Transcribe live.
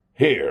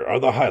Here are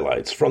the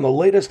highlights from the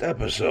latest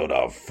episode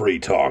of Free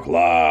Talk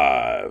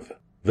Live.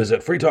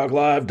 Visit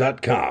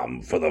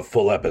freetalklive.com for the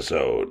full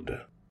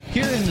episode.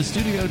 Here in the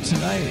studio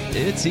tonight,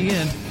 it's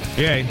Ian.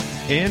 Yay.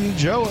 And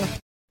Joa.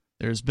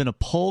 There's been a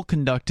poll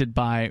conducted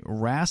by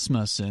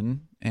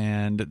Rasmussen,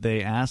 and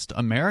they asked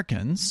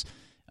Americans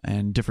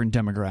and different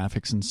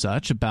demographics and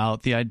such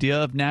about the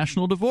idea of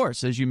national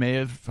divorce. As you may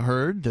have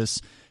heard,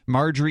 this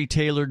Marjorie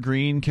Taylor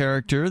Greene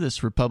character,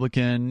 this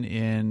Republican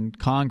in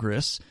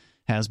Congress,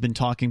 has been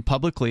talking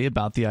publicly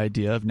about the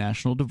idea of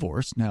national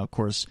divorce. Now, of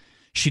course,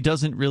 she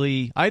doesn't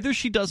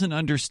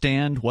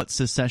understand what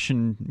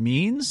secession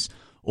means,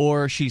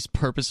 or she's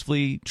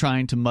purposefully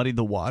trying to muddy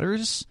the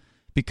waters,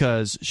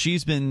 because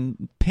she's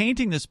been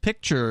painting this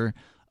picture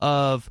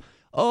of,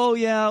 oh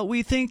yeah,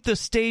 we think the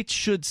states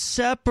should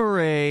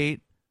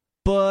separate,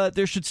 but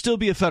there should still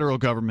be a federal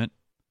government.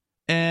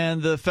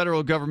 And the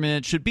federal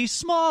government should be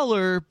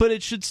smaller, but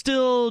it should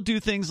still do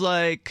things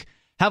like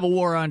have a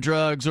war on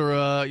drugs or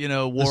a war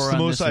on this. That's the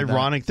most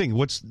ironic thing.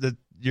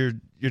 You're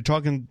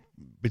talking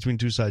between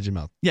two sides of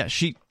your mouth. Yeah,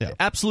 she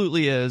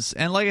absolutely is.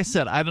 And like I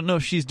said, I don't know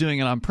if she's doing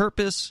it on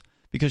purpose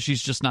because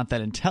she's just not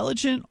that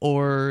intelligent,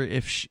 or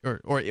if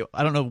or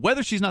I don't know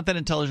whether she's not that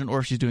intelligent or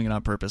if she's doing it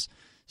on purpose.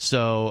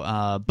 So,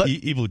 but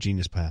evil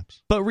genius,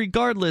 perhaps. But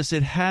regardless,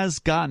 it has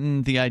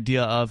gotten the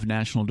idea of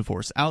national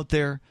divorce out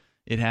there.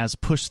 It has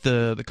pushed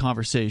the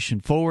conversation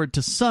forward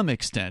to some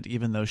extent,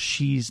 even though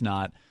she's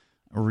not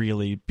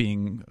really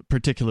being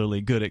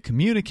particularly good at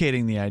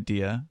communicating the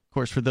idea. Of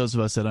course, for those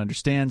of us that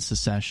understand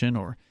secession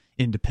or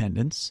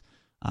independence,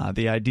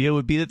 the idea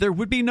would be that there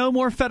would be no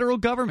more federal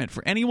government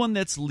for anyone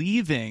that's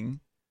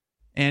leaving.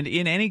 And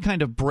in any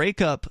kind of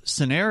breakup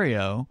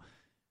scenario,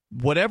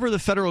 whatever the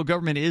federal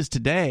government is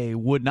today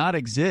would not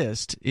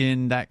exist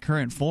in that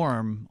current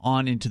form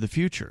on into the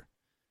future.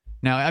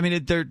 Now, I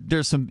mean,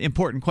 there's some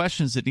important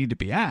questions that need to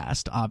be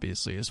asked,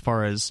 obviously, as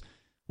far as,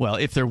 well,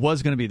 if there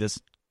was going to be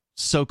this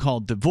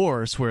so-called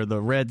divorce where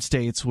the red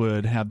states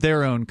would have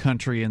their own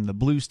country and the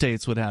blue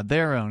states would have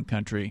their own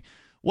country,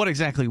 what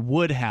exactly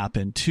would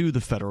happen to the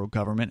federal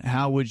government?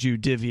 How would you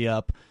divvy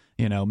up,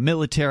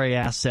 military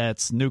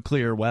assets,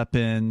 nuclear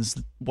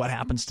weapons? What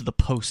happens to the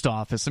post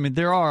office? I mean,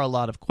 there are a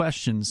lot of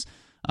questions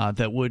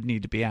that would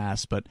need to be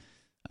asked, but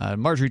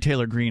Marjorie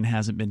Taylor Greene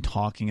hasn't been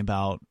talking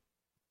about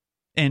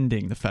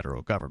ending the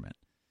federal government.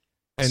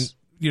 And,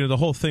 the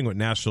whole thing with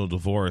national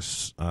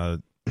divorce,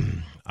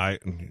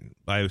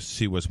 I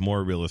see what's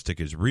more realistic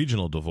is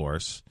regional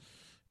divorce,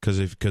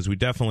 because we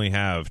definitely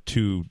have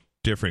two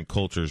different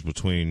cultures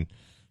between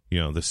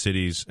the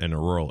cities and the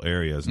rural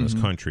areas in this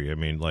country. I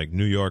mean, like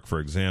New York, for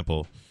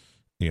example,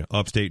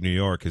 upstate New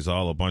York is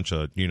all a bunch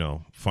of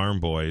farm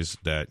boys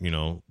that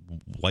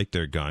like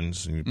their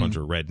guns, and a bunch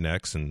of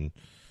rednecks, and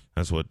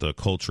that's what the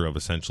culture of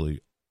essentially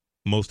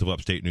most of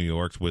upstate New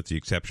York, with the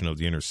exception of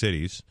the inner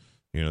cities.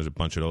 There's a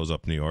bunch of those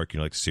up in New York,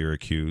 like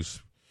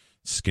Syracuse,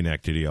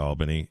 Schenectady,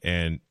 Albany,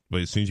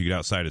 but as soon as you get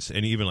outside of,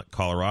 and even like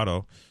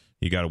Colorado,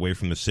 you got away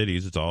from the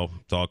cities. It's all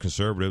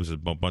conservatives, a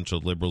bunch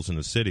of liberals in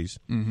the cities.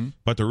 Mm-hmm.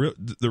 But the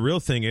real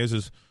thing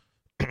is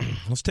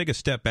let's take a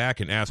step back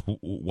and ask,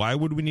 why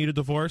would we need a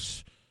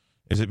divorce?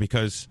 Is it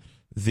because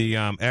the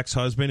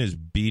ex-husband is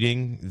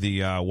beating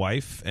the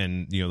wife,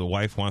 and the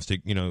wife wants to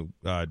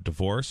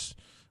divorce?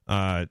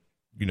 Kind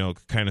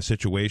of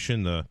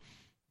situation. The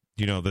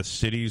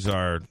cities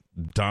are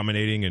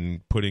dominating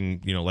and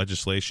putting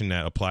legislation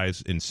that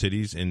applies in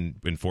cities and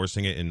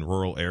enforcing it in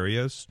rural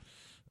areas.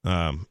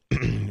 But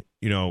if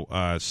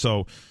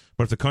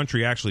the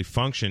country actually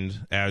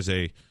functioned as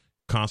a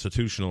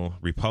constitutional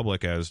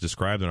republic, as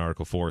described in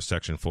Article 4,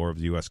 Section 4 of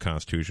the U.S.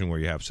 Constitution, where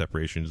you have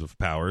separations of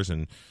powers,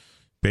 and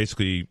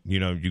basically,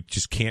 you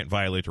just can't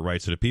violate the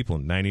rights of the people.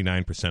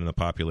 99% of the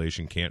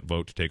population can't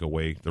vote to take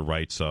away the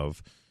rights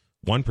of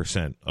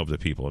 1% of the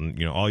people,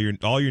 and all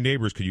your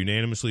neighbors could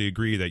unanimously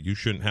agree that you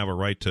shouldn't have a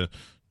right to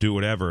do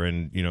whatever,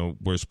 and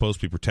we're supposed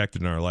to be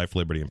protected in our life,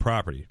 liberty, and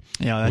property.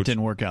 Yeah, that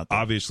didn't work out, though.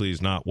 Obviously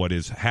is not what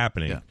is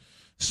happening. Yeah.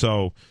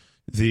 So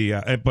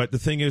but the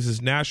thing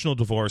is national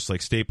divorce,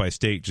 like state by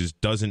state, just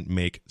doesn't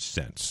make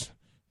sense,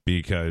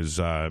 because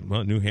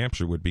New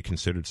Hampshire would be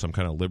considered some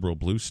kind of liberal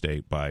blue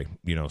state by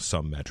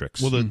some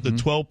metrics. Well, the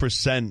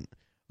 12%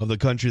 of the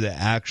country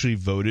that actually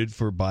voted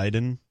for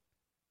Biden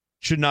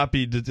should not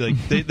be, like,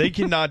 they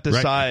cannot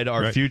decide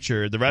our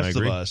future, the rest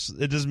of us.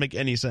 It doesn't make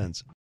any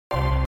sense.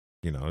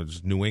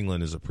 New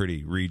England is a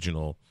pretty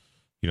regional,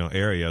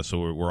 area,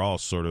 so we're all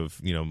sort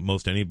of,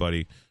 most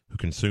anybody who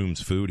consumes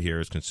food here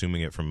is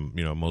consuming it from,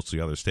 mostly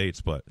other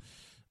states, but,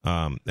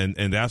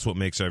 and that's what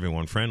makes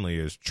everyone friendly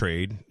is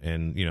trade,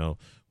 and,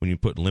 when you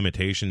put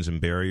limitations and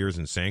barriers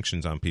and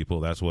sanctions on people,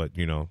 that's what,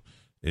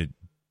 it,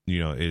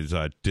 is,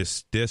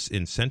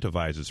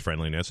 disincentivizes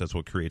friendliness. That's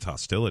what creates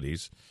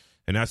hostilities.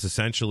 And that's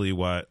essentially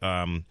what,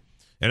 and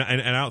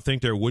I don't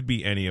think there would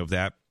be any of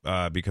that,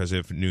 because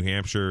if New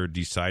Hampshire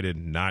decided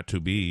not to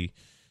be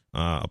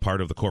a part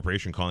of the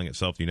corporation calling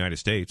itself the United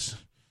States,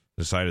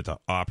 decided to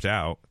opt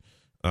out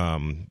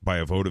by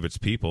a vote of its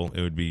people,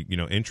 it would be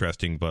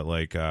interesting. But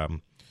like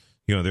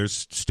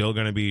there's still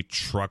going to be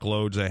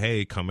truckloads of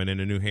hay coming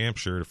into New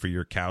Hampshire for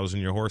your cows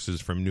and your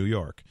horses from New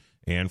York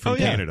and from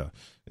Canada.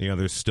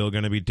 There's still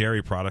going to be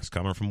dairy products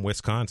coming from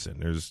Wisconsin.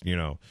 There's,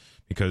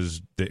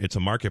 because it's a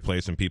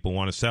marketplace and people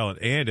want to sell it.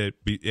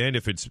 And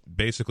if it's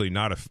basically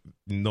no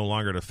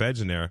longer the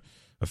feds in there,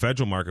 a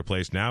federal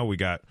marketplace, now we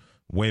got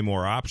way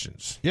more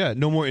options. Yeah,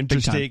 no more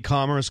interstate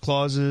commerce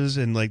clauses,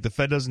 and like the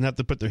Fed doesn't have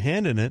to put their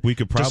hand in it. We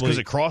could probably, just because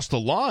it crossed the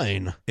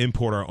line,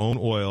 import our own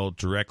oil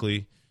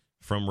directly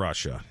from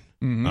Russia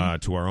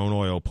to our own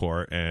oil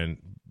port, and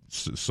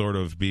sort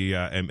of be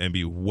and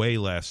be way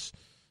less,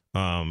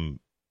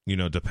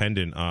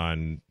 dependent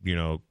on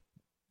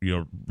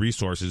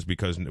resources,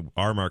 because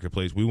our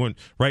marketplace, we wouldn't.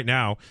 Right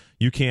now,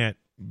 you can't.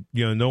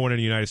 No one in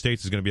the United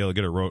States is going to be able to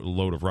get a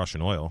load of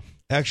Russian oil.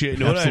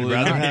 Actually, what I'd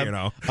rather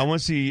have? I want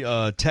to see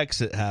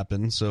Texit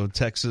happen. So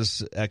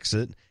Texas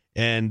exit,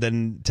 and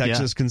then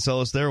Texas can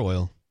sell us their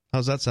oil.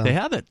 How's that sound? They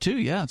have it too.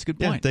 Yeah, it's a good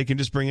point. Yeah, they can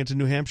just bring it to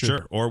New Hampshire.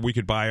 Sure, or we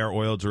could buy our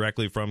oil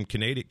directly from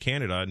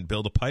Canada and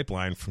build a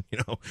pipeline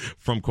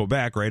from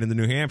Quebec right into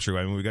New Hampshire.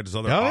 I mean, we got this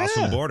other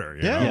awesome border.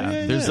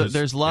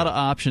 There's a lot of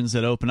options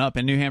that open up,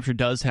 and New Hampshire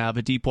does have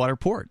a deep water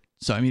port.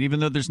 So, I mean, even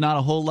though there's not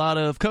a whole lot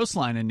of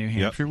coastline in New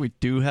Hampshire, we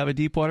do have a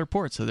deep water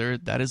port. So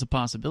that is a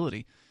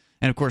possibility.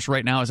 And, of course,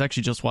 right now I was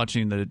actually just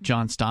watching the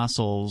John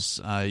Stossel's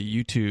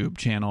YouTube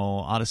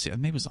channel, Odyssey.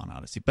 Maybe it was on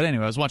Odyssey. But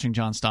anyway, I was watching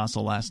John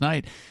Stossel last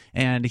night,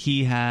 and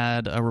he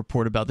had a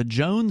report about the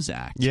Jones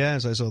Act.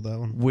 Yes, I saw that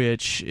one.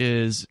 Which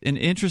is an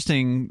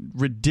interesting,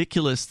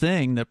 ridiculous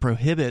thing that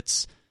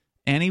prohibits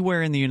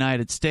anywhere in the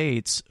United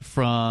States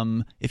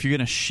from, if you're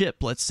going to ship,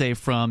 let's say,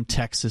 from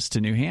Texas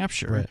to New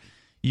Hampshire,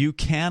 you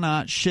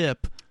cannot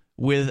ship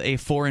with a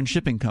foreign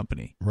shipping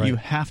company. Right. You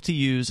have to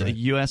use a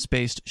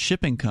U.S.-based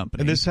shipping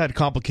company. And this had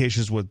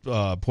complications with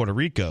Puerto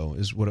Rico,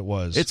 is what it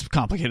was. It's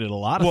complicated a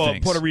lot of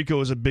things. Well, Puerto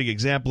Rico is a big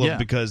example of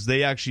because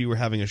they actually were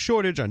having a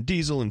shortage on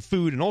diesel and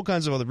food and all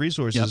kinds of other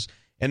resources. Yep.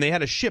 And they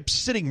had a ship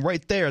sitting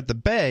right there at the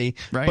bay.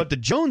 Right. But the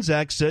Jones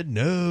Act said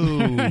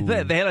no.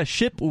 They had a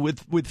ship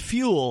with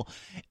fuel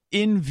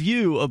in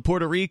view of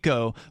Puerto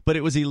Rico, but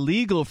it was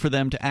illegal for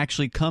them to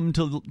actually come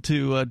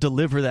to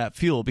deliver that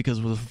fuel because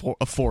it was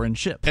a foreign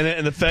ship.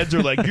 And the feds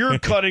are like, you're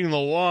cutting the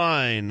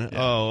line.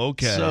 Oh,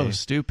 okay. So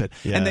stupid.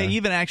 Yeah. And they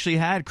even actually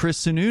had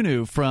Chris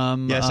Sununu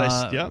from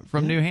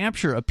New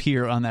Hampshire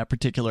appear on that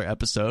particular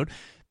episode,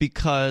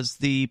 because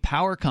the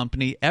power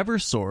company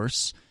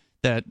Eversource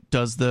that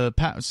does the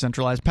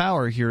centralized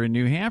power here in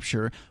New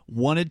Hampshire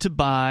wanted to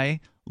buy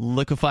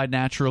liquefied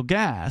natural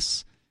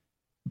gas,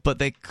 but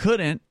they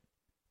couldn't,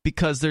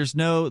 because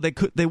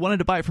they wanted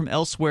to buy it from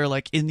elsewhere,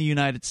 like in the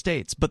United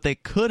States, but they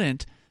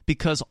couldn't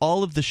because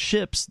all of the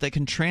ships that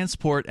can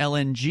transport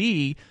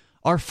LNG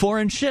are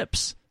foreign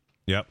ships.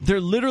 Yep.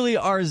 There literally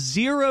are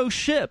 0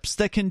 ships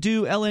that can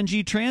do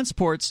LNG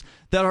transports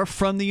that are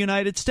from the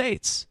United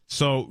States.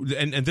 So,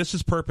 and this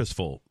is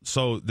purposeful.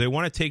 So they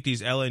want to take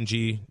these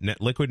LNG,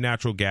 liquid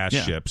natural gas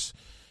ships,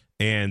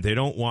 and they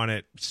don't want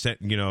it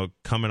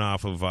coming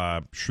off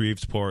of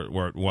Shreveport,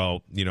 or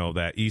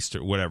that east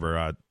or whatever,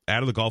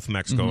 out of the Gulf of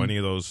Mexico, any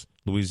of those,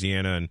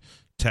 Louisiana and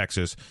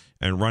Texas,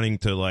 and running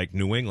to like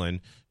New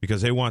England,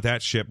 because they want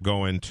that ship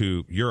going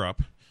to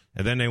Europe,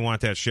 and then they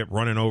want that ship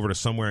running over to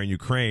somewhere in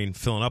Ukraine,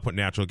 filling up with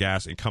natural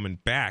gas and coming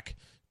back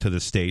to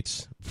the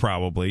States,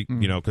 probably,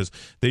 because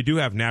they do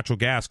have natural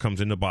gas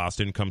comes into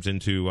Boston, comes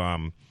into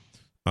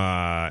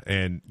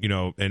and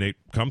it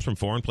comes from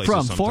foreign places.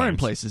 From foreign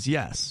places,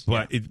 yes.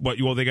 But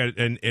they got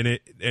and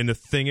the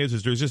thing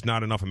is there's just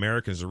not enough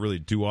Americans to really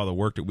do all the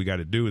work that we got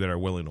to do that are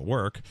willing to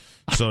work.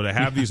 So to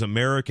have these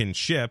American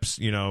ships,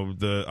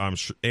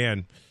 just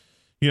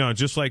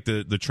like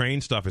the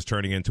train stuff is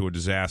turning into a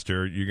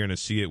disaster, you're going to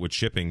see it with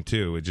shipping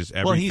too. It just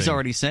everything. Well, he's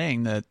already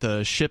saying that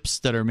the ships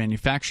that are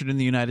manufactured in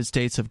the United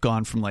States have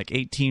gone from like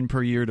 18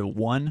 per year to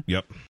 1.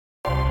 Yep.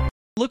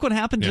 Look what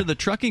happened to the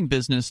trucking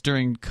business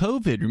during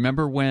COVID.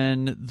 Remember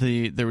when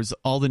there was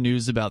all the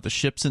news about the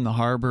ships in the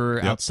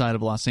harbor outside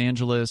of Los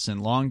Angeles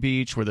and Long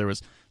Beach, where there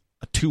was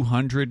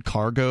 200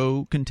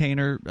 cargo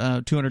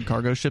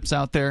ships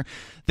out there?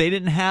 They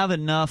didn't have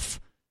enough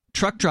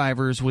truck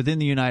drivers within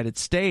the United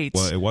States.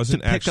 Well, it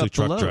wasn't actually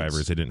truck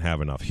drivers. They didn't have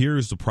enough.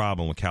 Here's the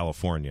problem with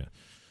California.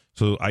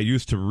 So I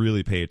used to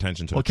really pay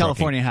attention to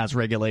California has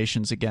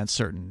regulations against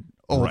certain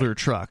older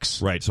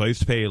trucks. Right. So I used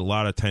to pay a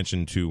lot of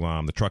attention to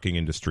the trucking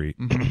industry.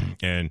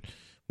 And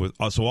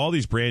so all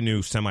these brand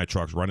new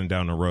semi-trucks running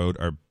down the road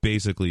are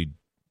basically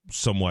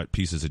somewhat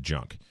pieces of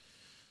junk.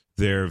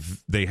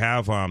 They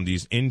have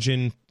these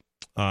engine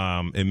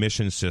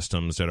emission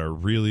systems that are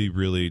really,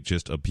 really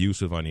just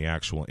abusive on the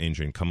actual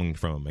engine, coming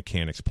from a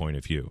mechanic's point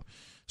of view.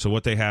 So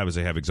what they have is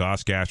they have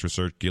exhaust gas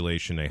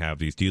recirculation. They have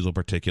these diesel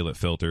particulate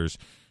filters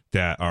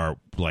that are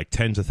like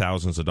tens of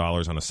thousands of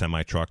dollars on a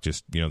semi-truck,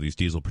 just, these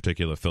diesel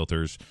particulate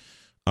filters.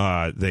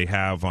 They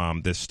have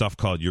this stuff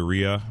called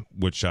urea,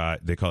 which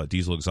they call it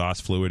diesel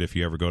exhaust fluid. If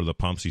you ever go to the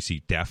pumps, you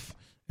see DEF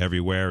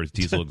everywhere. It's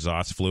diesel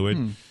exhaust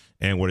fluid.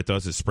 And what it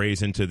does is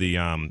sprays into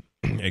the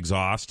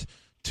exhaust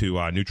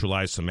to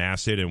neutralize some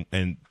acid.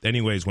 And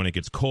anyways, when it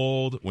gets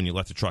cold, when you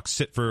let the truck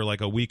sit for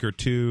like a week or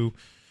two,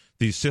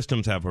 these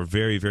systems have a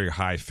very, very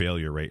high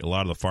failure rate. A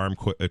lot of the farm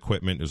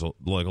equipment is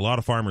like a lot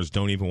of farmers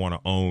don't even want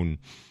to own.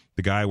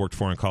 The guy I worked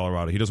for in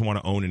Colorado, he doesn't want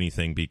to own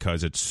anything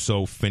because it's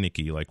so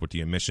finicky, like with the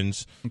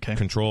emissions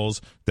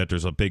controls, that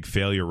there's a big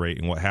failure rate.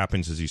 And what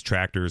happens is these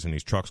tractors and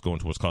these trucks go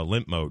into what's called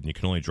limp mode, and you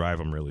can only drive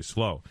them really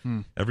slow.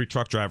 Every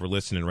truck driver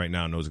listening right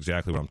now knows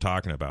exactly what I'm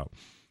talking about.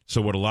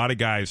 So what a lot of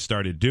guys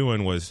started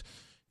doing was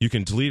you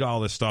can delete all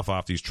this stuff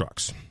off these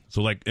trucks.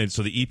 So the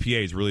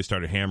EPA's really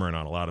started hammering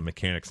on a lot of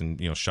mechanics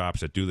and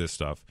shops that do this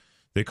stuff.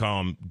 They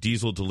call them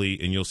diesel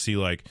delete, and you'll see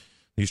like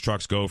these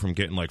trucks go from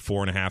getting like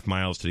 4.5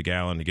 miles to the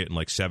gallon to getting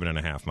like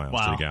 7.5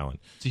 miles to the gallon.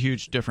 It's a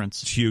huge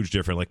difference. It's huge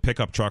difference. Like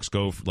pickup trucks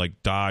go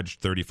like Dodge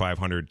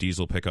 3500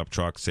 diesel pickup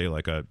truck, say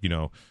like a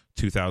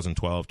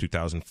 2012,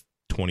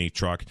 2020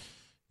 truck.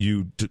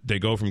 They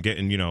go from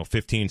getting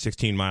 15,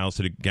 16 miles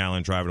to the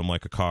gallon, driving them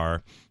like a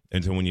car.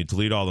 And so when you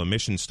delete all the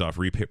emission stuff,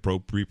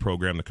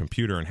 reprogram the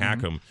computer and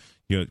hack them,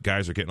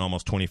 guys are getting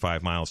almost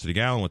 25 miles to the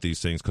gallon with these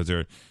things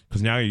because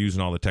now you're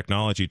using all the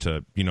technology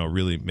to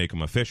really make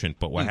them efficient.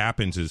 But what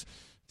happens is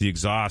the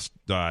exhaust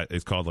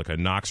is called like a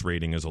NOx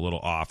rating is a little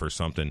off or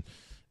something,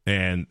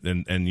 and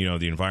the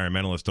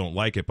environmentalists don't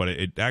like it, but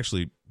it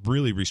actually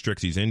really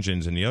restricts these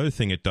engines. And the other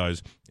thing it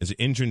does is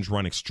the engines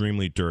run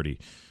extremely dirty,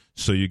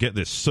 so you get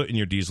this soot in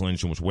your diesel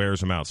engine which wears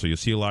them out. So you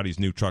see a lot of these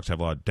new trucks have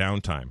a lot of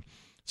downtime.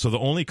 So the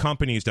only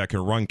companies that can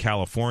run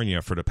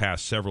California for the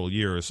past several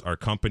years are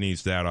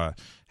companies that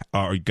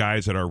are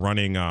guys that are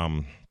running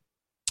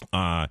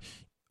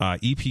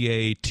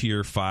EPA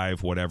Tier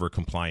 5 whatever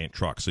compliant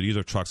trucks. So these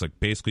are trucks like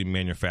basically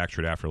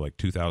manufactured after like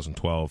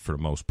 2012 for the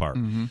most part.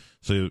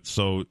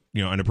 So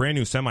and a brand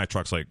new semi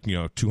truck's like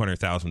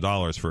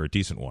 $200,000 for a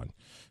decent one,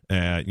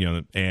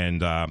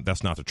 and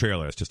that's not the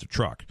trailer; it's just a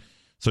truck.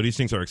 So these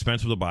things are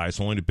expensive to buy,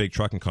 so only the big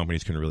trucking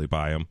companies can really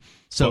buy them.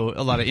 So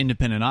a lot of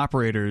independent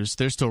operators,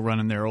 they're still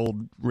running their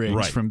old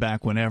rigs from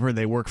back whenever.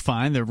 They work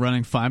fine, they're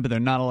running fine, but they're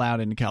not allowed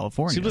into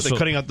California. Seems like they're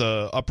cutting out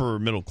the upper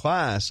middle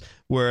class,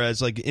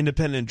 whereas like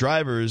independent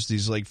drivers,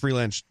 these like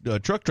freelance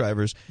truck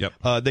drivers,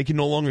 they can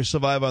no longer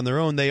survive on their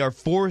own. They are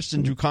forced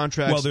into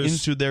contracts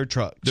into their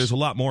trucks. There's a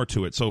lot more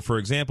to it. So, for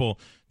example,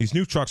 these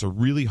new trucks are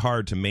really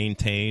hard to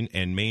maintain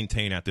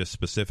at this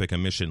specific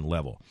emission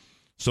level.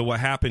 So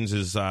what happens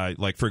is,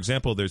 like, for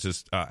example, there's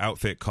this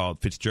outfit called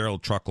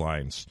Fitzgerald Truck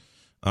Lines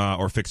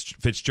or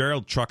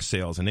Fitzgerald Truck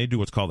Sales, and they do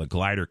what's called a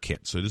glider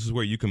kit. So this is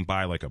where you can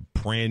buy, like, a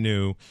brand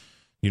new,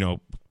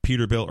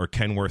 Peterbilt or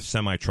Kenworth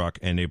semi-truck,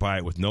 and they buy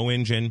it with no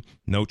engine,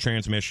 no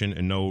transmission,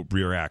 and no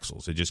rear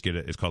axles. They just get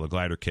it. It's called a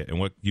glider kit. And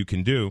what you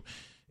can do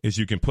is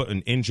you can put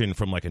an engine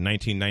from, like, a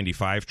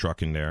 1995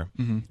 truck in there.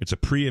 It's a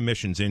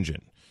pre-emissions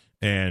engine.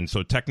 And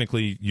so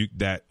technically,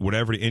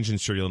 whatever the engine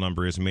serial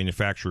number is,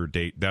 manufacturer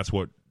date, that's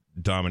what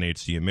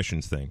dominates the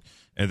emissions thing.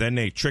 And then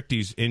they trick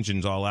these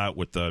engines all out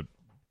with the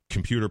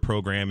computer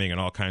programming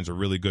and all kinds of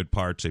really good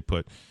parts. They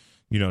put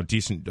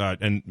decent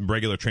and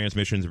regular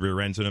transmissions, rear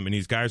ends in them, and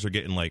these guys are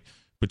getting like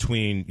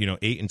between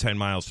 8 and 10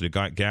 miles to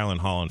the gallon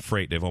hauling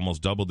freight. They've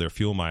almost doubled their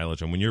fuel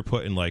mileage, and when you're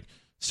putting like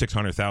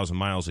 600,000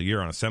 miles a year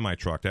on a semi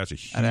truck, that's a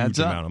huge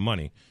amount of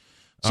money.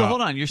 So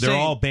hold on, they're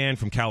all banned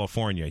from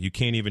California. You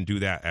can't even do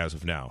that as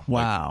of now.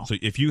 Wow. So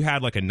if you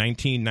had like a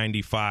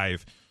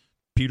 1995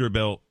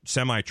 Peterbilt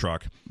semi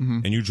truck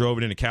and you drove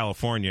it into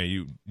California,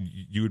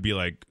 you would be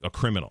like a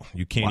criminal.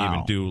 You can't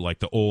even do like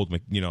the old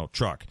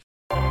truck.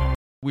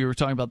 We were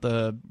talking about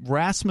the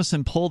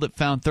Rasmussen poll that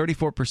found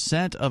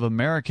 34% of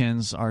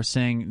Americans are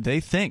saying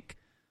they think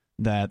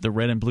that the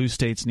red and blue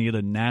states need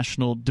a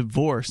national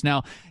divorce.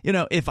 Now,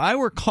 if I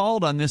were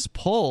called on this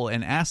poll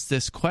and asked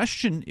this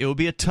question, it would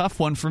be a tough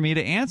one for me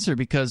to answer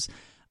because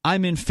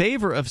I'm in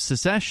favor of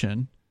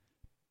secession.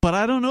 But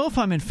I don't know if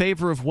I'm in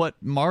favor of what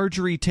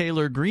Marjorie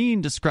Taylor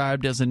Greene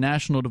described as a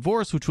national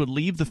divorce, which would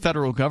leave the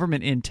federal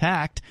government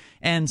intact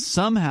and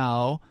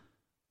somehow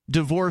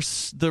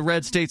divorce the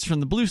red states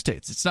from the blue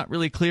states. It's not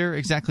really clear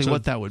exactly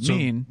what that would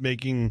mean.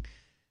 Making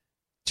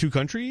two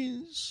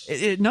countries?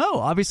 No,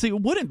 obviously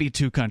it wouldn't be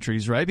two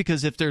countries, right?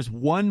 Because if there's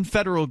one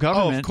federal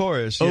government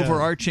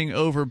overarching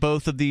over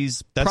both of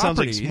these properties.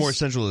 Sounds like more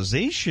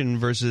centralization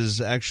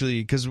versus actually,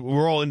 because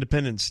we're all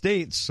independent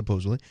states,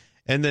 supposedly.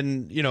 And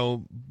then,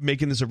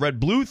 making this a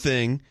red-blue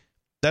thing,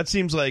 that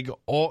seems like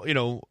all,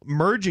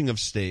 merging of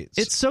states.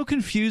 It's so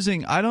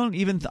confusing. I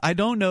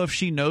don't know if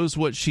she knows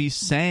what she's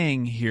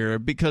saying here,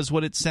 because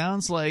what it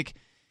sounds like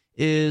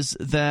is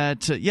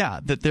that,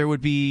 that there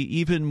would be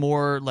even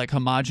more like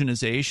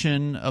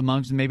homogenization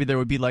amongst, maybe there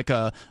would be like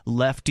a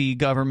lefty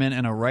government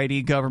and a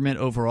righty government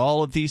over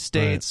all of these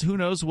states. Right. Who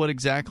knows what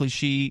exactly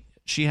she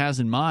has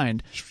in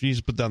mind. She needs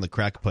to put down the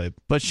crack pipe.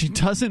 But she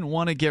doesn't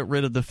want to get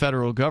rid of the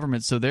federal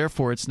government, so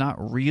therefore it's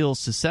not real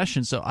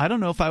secession. So I don't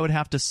know if I would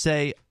have to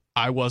say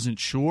I wasn't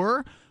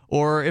sure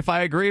or if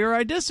I agree or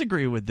I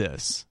disagree with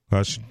this.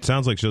 Well, it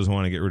sounds like she doesn't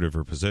want to get rid of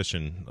her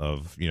position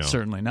of,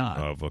 certainly not,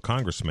 of a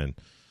congressman.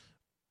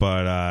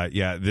 But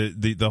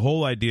the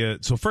whole idea.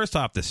 So first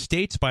off, the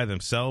states by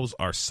themselves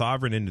are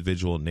sovereign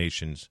individual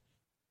nations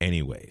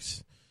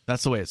anyways.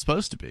 That's the way it's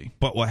supposed to be.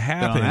 But what They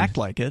happens? don't act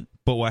like it.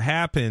 But what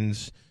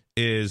happens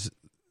is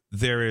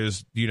there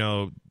is,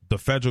 the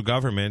federal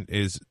government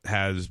is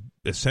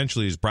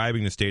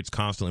bribing the states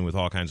constantly with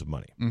all kinds of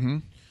money. Mm-hmm.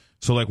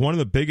 So, like, one of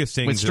the biggest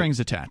things With strings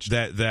attached.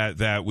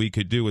 that we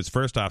could do is,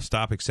 first off,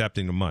 stop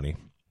accepting the money.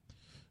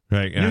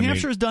 Right? New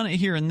Hampshire's done it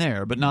here and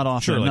there, but not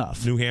often enough.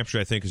 Like New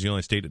Hampshire, I think, is the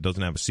only state that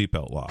doesn't have a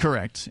seatbelt law.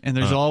 Correct. And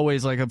there's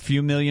always like a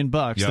few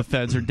 $1,000,000 Yep. the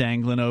feds are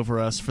dangling over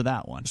us for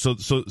that one. So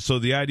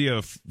the idea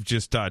of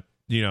just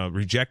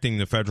rejecting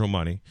the federal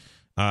money,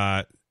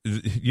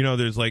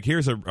 there's like,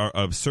 here's a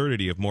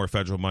absurdity of more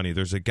federal money.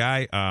 There's a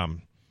guy,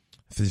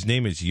 his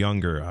name is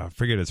Younger. I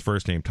forget his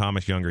first name,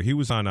 Thomas Younger. He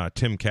was on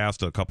Tim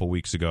Casta a couple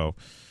weeks ago,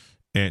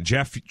 and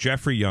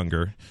Jeffrey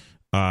Younger,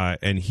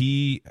 and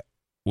he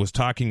was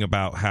talking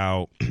about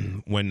how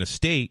when the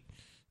state,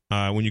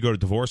 when you go to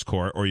divorce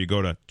court or you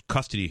go to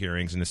custody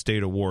hearings and the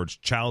state awards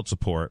child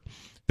support,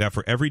 that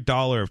for every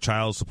dollar of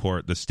child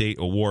support the state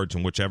awards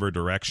in whichever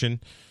direction,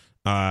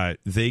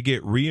 they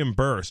get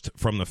reimbursed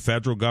from the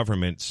federal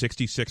government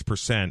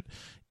 66%.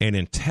 And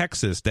in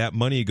Texas, that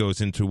money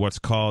goes into what's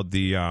called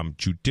the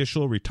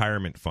Judicial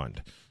Retirement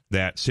Fund,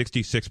 that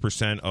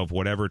 66% of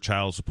whatever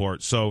child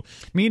support. So,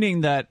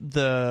 meaning that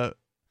the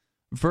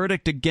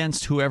verdict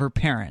against whoever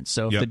parents.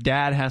 So if Yep. the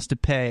dad has to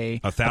pay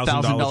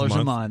 $1,000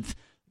 a month,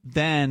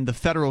 then the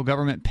federal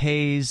government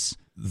pays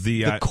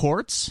the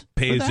courts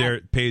pays for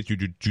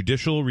that?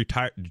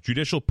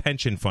 Judicial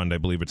Pension Fund, I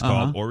believe it's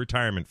called, or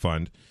Retirement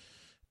Fund,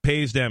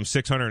 pays them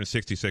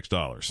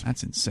 $666.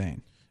 That's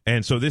insane.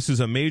 And so this is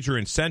a major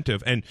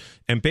incentive, and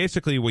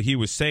basically what he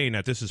was saying,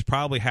 that this is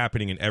probably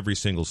happening in every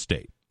single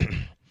state.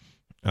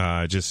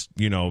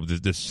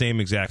 The same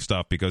exact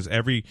stuff, because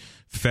every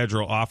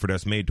federal offer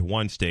that's made to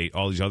one state,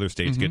 all these other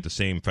states get the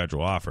same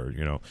federal offer.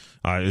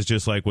 It's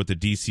just like with the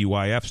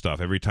DCYF stuff.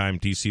 Every time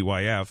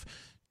DCYF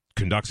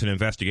conducts an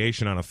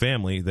investigation on a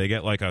family, they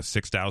get like a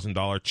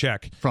 $6,000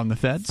 check From the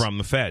feds? from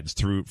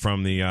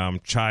the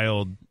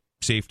Child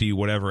Safety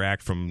Whatever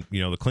Act from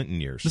the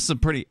Clinton years. This is some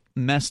pretty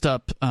messed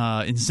up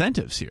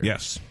incentives here.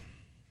 Yes.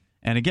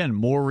 And again,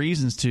 more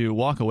reasons to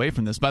walk away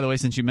from this. By the way,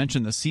 since you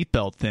mentioned the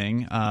seatbelt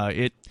thing,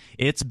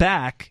 it's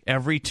back.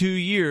 Every 2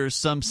 years,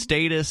 some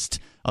statist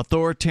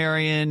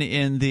authoritarian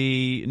in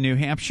the New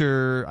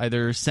Hampshire,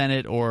 either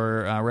Senate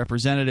or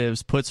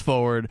representatives, puts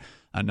forward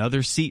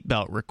another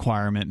seatbelt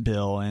requirement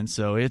bill. And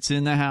so it's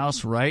in the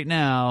House right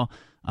now.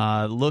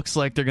 Looks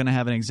like they're going to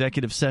have an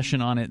executive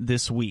session on it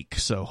this week.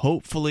 So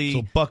hopefully...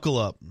 So buckle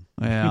up.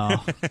 Yeah,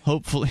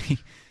 hopefully...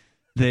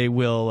 they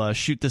will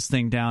shoot this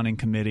thing down in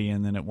committee,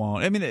 and then it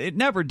won't. I mean, it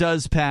never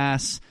does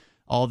pass,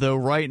 although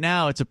right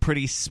now it's a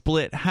pretty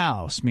split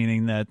House,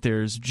 meaning that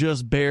there's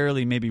just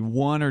barely maybe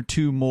one or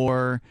two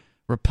more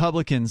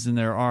Republicans than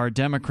there are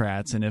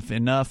Democrats. And if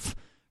enough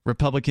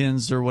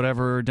Republicans or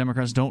whatever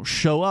Democrats don't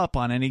show up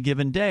on any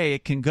given day,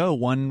 it can go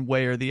one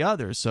way or the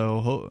other.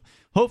 So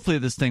hopefully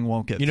this thing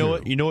won't get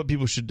through. You know what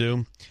people should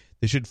do?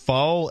 They should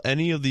follow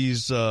any of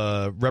these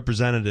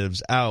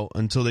representatives out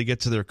until they get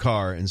to their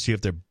car and see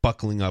if they're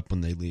buckling up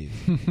when they leave.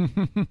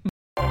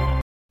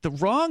 The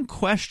wrong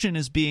question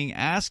is being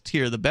asked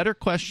here. The better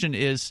question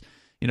is,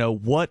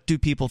 what do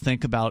people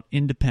think about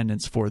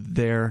independence for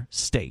their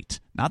state?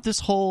 Not this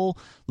whole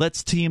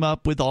let's team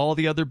up with all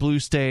the other blue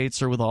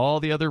states or with all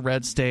the other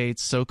red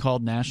states,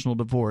 so-called national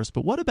divorce.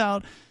 But what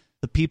about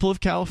the people of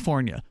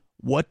California?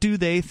 What do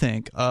they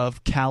think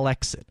of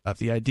Calexit, of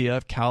the idea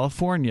of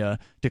California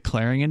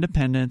declaring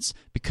independence,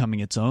 becoming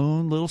its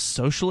own little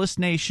socialist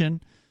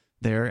nation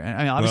there?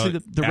 I mean,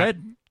 obviously, the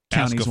red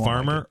counties ask a won't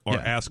farmer like it.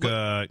 or Yeah.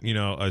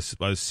 ask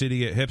a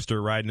city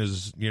hipster riding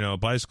his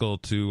bicycle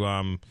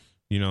to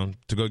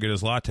go get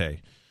his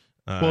latte.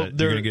 You're going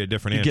to get a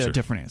different You answer. get a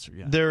different answer,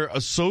 yeah. They're a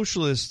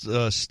socialist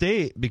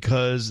state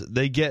because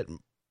they get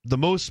the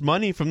most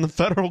money from the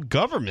federal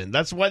government.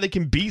 That's why they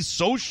can be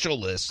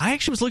socialists. I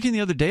actually was looking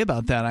the other day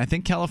about that. I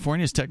think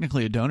California is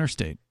technically a donor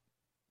state.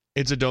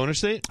 It's a donor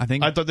state? I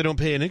think. I thought they don't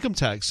pay an income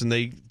tax, and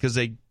because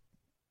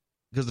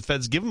the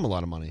feds give them a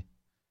lot of money.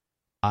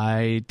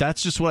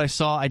 That's just what I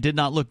saw. I did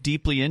not look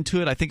deeply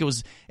into it. I think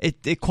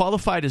it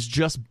qualified as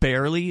just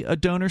barely a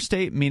donor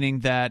state, meaning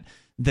that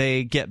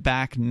they get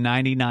back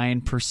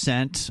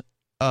 99%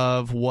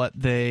 of what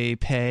they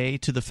pay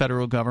to the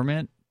federal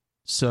government.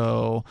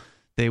 So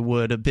they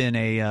would have been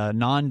a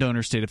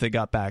non-donor state if they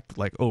got back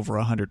like over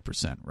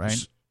 100%,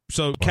 right?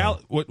 So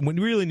what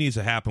really needs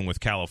to happen with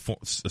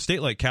California, a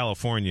state like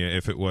California,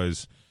 if it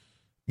was,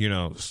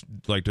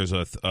 like there's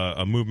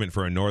a movement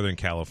for a Northern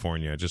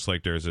California, just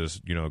like there's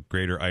this,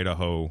 Greater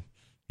Idaho,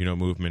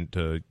 movement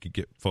to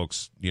get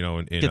folks,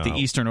 in get the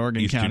Eastern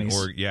Oregon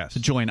counties yes, to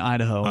join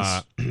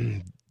Idaho.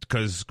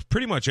 Because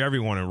pretty much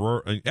everyone in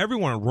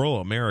rural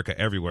America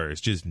everywhere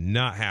is just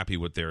not happy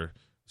with their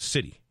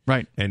city.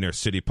 Right. And their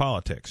city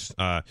politics.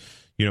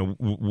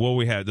 What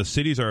we had, the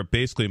cities are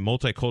basically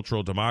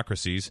multicultural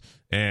democracies,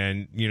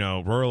 and,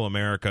 rural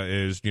America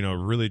is,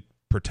 really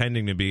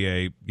pretending to be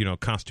a,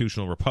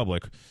 constitutional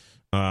republic.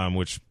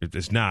 which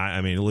it's not.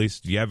 I mean, at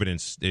least the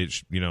evidence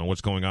is,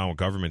 what's going on with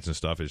governments and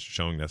stuff is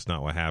showing that's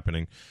not what's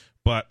happening.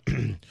 But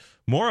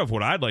more of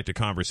what I'd like the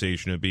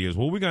conversation to be is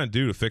what are we going to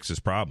do to fix this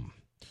problem?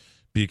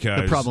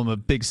 Because the problem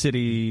of big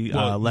city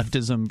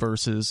leftism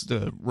versus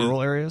the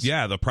rural areas.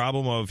 Yeah, the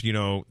problem of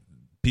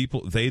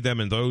people, they, them,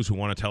 and those who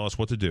want to tell us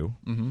what to do,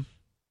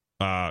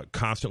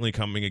 constantly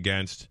coming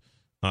against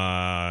me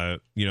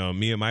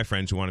and my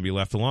friends who want to be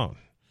left alone.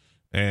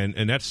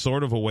 And that's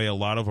sort of a way a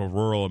lot of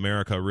rural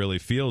America really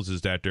feels,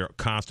 is that they're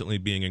constantly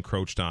being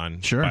encroached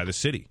on by the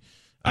city.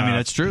 I mean,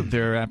 that's true.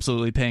 They're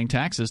absolutely paying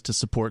taxes to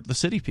support the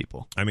city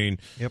people. I mean,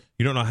 you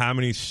don't know how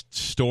many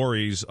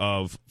stories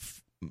of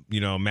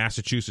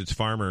Massachusetts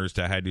farmers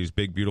that had these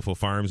big, beautiful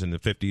farms in the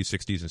 50s,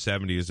 60s, and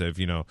 70s of,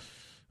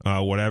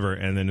 whatever.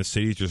 And then the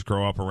cities just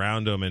grow up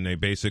around them. And they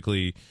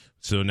basically,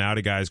 so now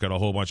the guy's got a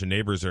whole bunch of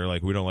neighbors that are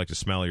like, we don't like the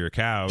smell of your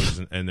cows.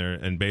 And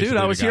basically, dude,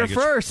 I was the guy here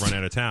first. Run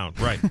out of town.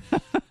 Right.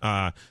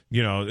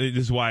 This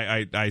is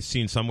why I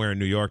seen somewhere in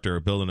New York, they're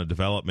building a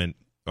development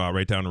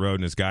right down the road.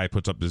 And this guy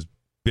puts up this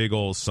big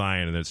old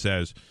sign and it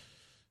says,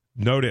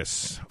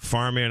 notice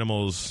farm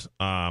animals,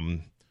 they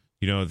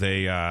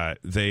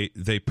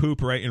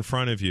poop right in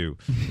front of you.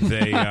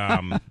 They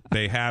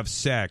have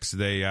sex.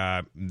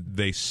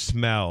 They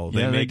smell.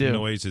 They make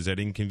noises at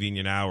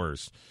inconvenient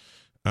hours.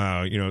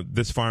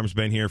 This farm's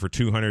been here for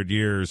 200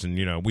 years,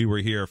 and we were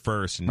here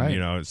first, and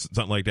it's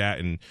something like that.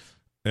 And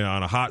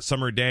on a hot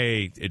summer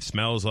day, it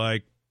smells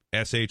like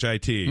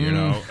SHIT. I don't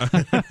know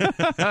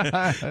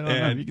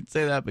if you can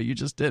say that, but you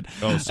just did.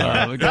 Oh,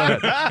 sorry. Go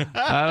ahead.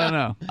 I don't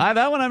know.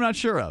 That one I'm not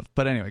sure of,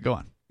 but anyway, go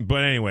on.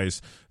 But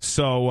anyways,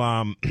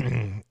 so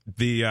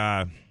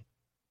the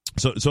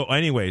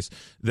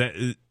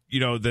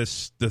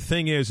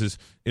thing is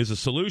the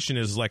solution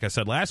is, like I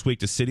said last week,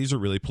 the cities are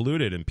really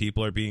polluted and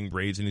people are being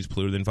raised in these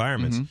polluted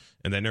environments,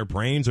 and then their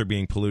brains are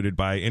being polluted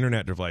by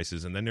internet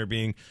devices, and then they're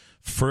being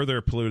further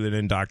polluted and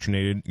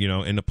indoctrinated,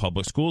 into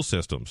public school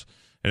systems.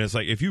 And it's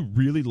like, if you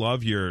really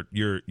love your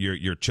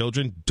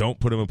children, don't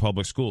put them in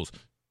public schools.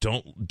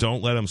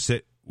 Don't let them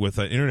sit with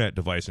an internet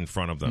device in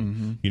front of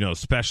them,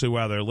 especially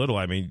while they're little.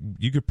 I mean,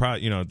 you could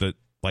probably,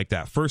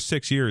 that first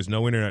 6 years,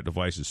 no internet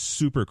device is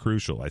super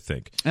crucial, I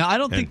think. Now, I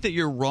don't think that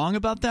you're wrong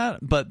about that,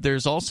 but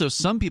there's also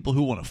some people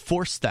who want to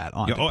force that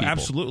on people.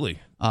 Absolutely.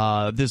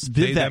 This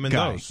Vivek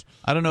guy. Those.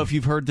 I don't know if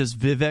you've heard this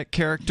Vivek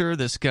character,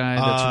 this guy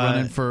that's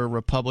running for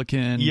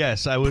Republican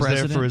Yes, I was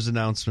president. there for his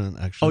announcement,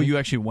 actually. Oh, you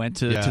actually went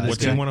to this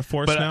What's guy? he want to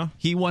force now?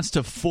 He wants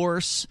to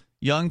force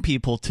young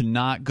people to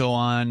not go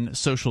on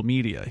social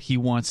media. He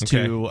wants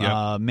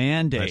to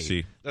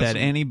mandate that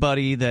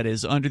anybody that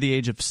is under the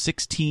age of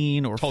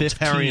 16 or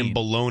 15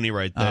 baloney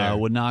right there.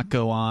 Would not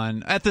go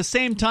on. At the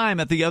same time,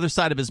 at the other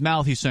side of his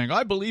mouth, he's saying,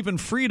 I believe in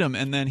freedom.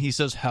 And then he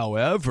says,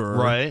 however.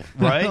 Right.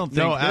 I don't think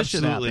No, this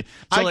should absolutely.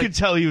 happen. So, I could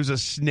tell he was a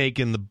snake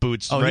in the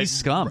boots. Oh, he's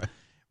scum.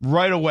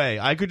 Right away.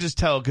 I could just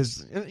tell,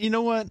 because you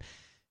know what?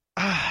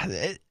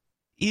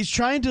 He's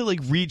trying to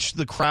reach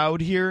the crowd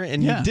here,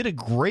 and he did a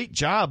great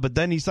job. But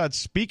then he starts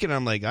speaking, and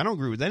I'm like, I don't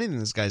agree with anything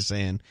this guy's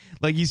saying.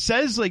 He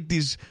says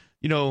these,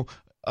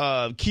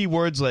 key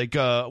words like,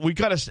 we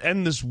got to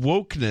end this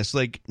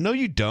wokeness. No,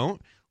 you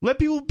don't. Let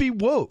people be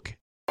woke.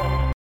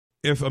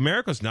 If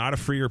America's not a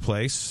freer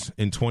place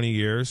in 20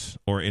 years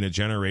or in a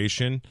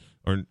generation,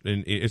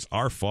 it's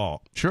our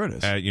fault. Sure it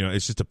is.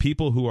 It's just the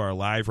people who are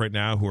alive right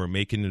now who are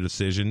making the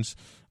decisions.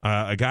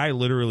 A guy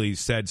literally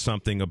said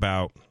something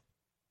about,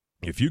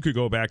 if you could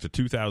go back to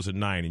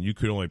 2009 and you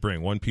could only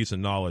bring one piece of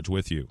knowledge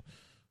with you,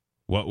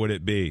 what would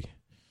it be?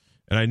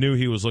 And I knew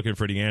he was looking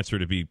for the answer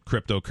to be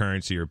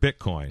cryptocurrency or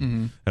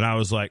Bitcoin. And I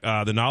was like,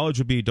 the knowledge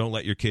would be, don't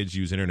let your kids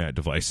use internet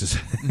devices.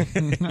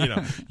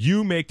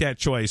 You make that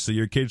choice so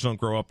your kids don't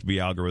grow up to be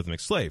algorithmic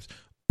slaves.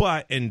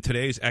 But in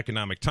today's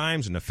economic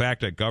times, and the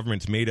fact that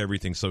government's made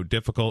everything so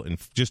difficult and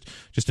just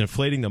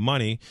inflating the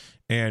money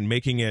and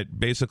making it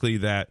basically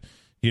that,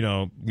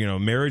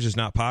 marriage is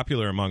not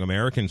popular among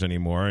Americans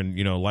anymore, and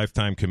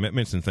lifetime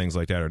commitments and things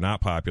like that are not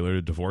popular.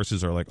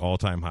 Divorces are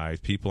all-time highs.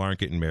 People aren't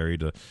getting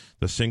married.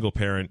 The single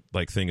parent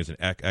thing is an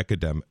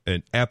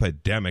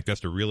epidemic.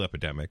 That's the real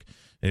epidemic.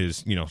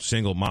 Is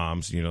single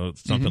moms.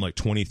 Something like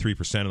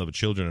 23% of the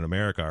children in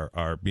America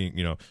are being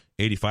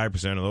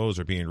 85% of those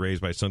are being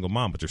raised by a single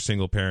mom, but they're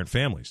single parent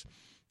families.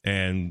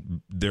 And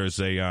there's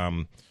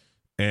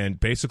and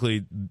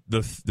basically,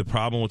 the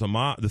problem with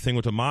the thing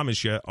with the mom is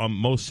she,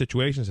 most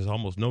situations, has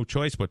almost no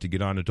choice but to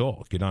get on the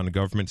dole, get on the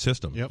government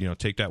system. Yep.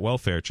 Take that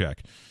welfare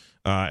check.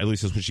 At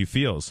least that's what she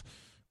feels.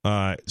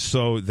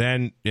 So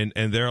then, and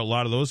there are a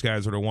lot of those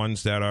guys are the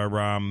ones that are,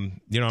 I'm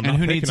and not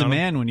who needs a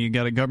man them. when you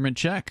got a government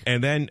check?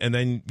 And then,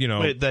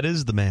 wait, that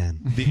is the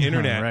man. The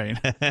internet, right?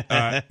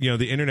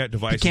 The internet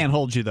device he can't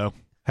hold you though.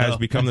 Has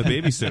become the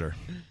babysitter.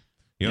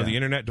 The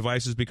internet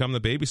device has become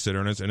the babysitter,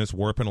 and it's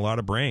warping a lot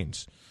of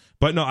brains.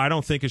 But no, I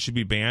don't think it should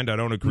be banned. I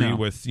don't agree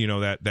with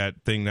that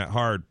thing that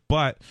hard.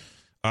 But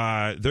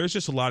there's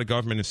just a lot of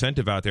government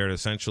incentive out there to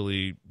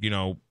essentially,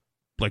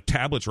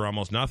 tablets are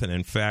almost nothing.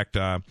 In fact,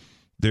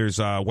 There's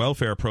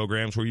welfare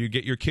programs where you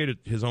get your kid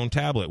his own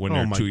tablet when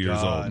they're my 2 years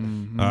God. old.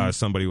 Mm-hmm.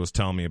 Somebody was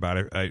telling me about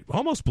it. I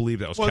almost believe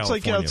that was Well, California.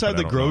 it's like outside but I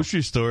the don't know.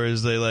 grocery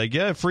stores. They like,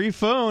 yeah, free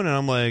phone, and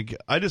I'm like,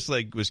 I just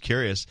like was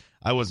curious.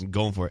 I wasn't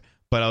going for it,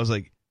 but I was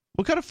like,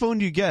 what kind of phone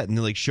do you get? And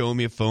they're like showing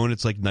me a phone.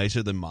 It's like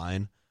nicer than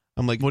mine.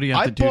 I'm like, What do you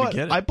have to do to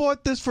get it? I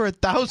bought this for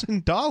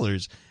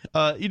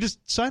 $1,000. You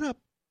just sign up.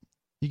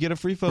 You get a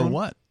free phone. For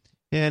what?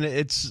 And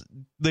it's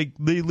like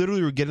they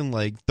literally were getting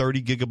like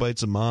 30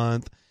 gigabytes a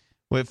month.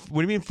 What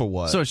do you mean for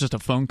what? So it's just a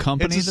phone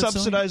company? It's a that's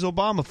selling it? subsidized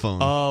Obama phone.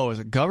 Oh, it's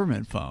a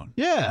government phone.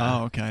 Yeah.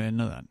 Oh, okay. I didn't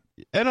know that.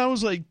 And I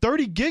was like,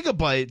 30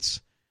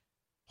 gigabytes?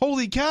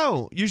 Holy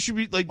cow. You should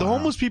be like the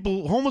homeless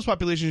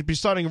population should be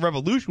starting a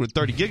revolution with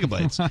 30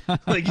 gigabytes.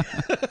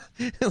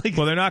 like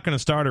Well, they're not going to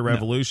start a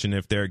revolution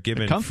if they're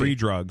given comfy. free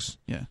drugs,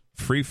 Yeah.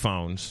 free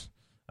phones.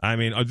 I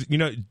mean,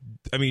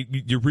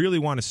 you really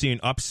want to see an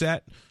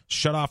upset?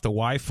 Shut off the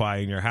Wi-Fi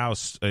in your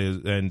house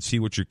and see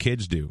what your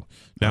kids do.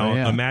 Now, Oh,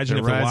 yeah. imagine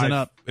They're rising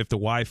up. if the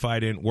Wi-Fi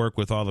didn't work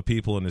with all the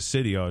people in the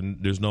city, and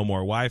there's no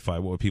more Wi-Fi.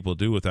 What would people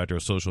do without their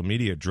social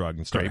media drug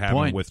and start Great having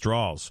point.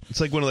 withdrawals? it's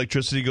like when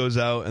electricity goes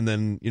out and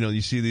then,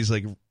 you see these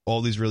like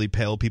all these really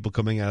pale people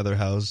coming out of their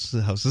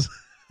houses.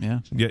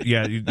 Yeah.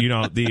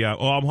 Yeah.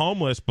 I'm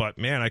homeless, but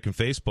man, I can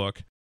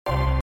Facebook.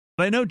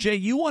 But I know, Jay,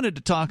 you wanted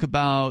to talk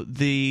about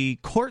the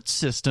court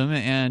system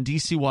and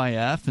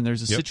DCYF, and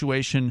there's a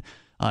situation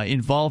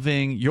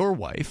involving your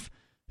wife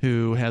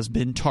who has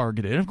been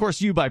targeted. And of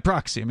course, you by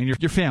proxy. I mean,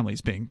 your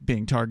family's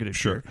being targeted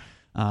Sure.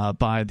 here,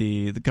 by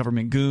the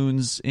government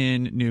goons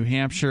in New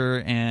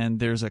Hampshire, and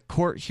there's a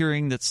court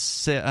hearing that's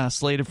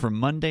slated for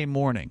Monday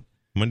morning.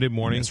 Monday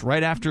morning. It's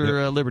right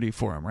after Liberty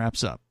Forum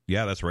wraps up.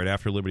 Yeah, that's right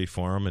after Liberty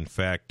Forum. In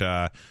fact,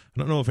 I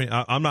don't know if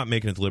I'm not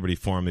making it to Liberty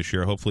Forum this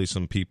year. Hopefully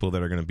some people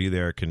that are going to be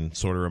there can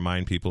sort of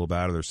remind people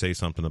about it or say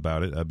something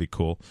about it. That'd be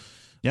cool.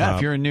 Yeah,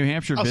 if you're in New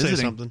Hampshire I'll visiting.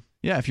 say something.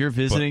 Yeah, if you're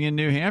visiting in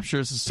New Hampshire,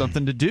 this is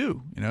something to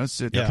do.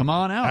 Come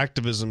on out.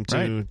 Activism to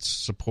Right.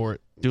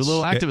 support. Do a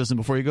little activism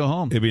before you go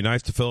home. It'd be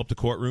nice to fill up the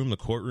courtroom. The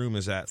courtroom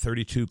is at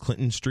 32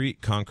 Clinton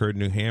Street, Concord,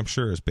 New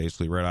Hampshire. It's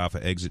basically right off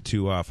of Exit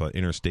 2 off of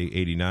Interstate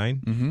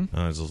 89. Mm-hmm.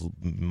 It's a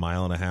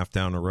mile and a half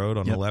down the road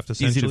on the left,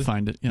 essentially. Easy to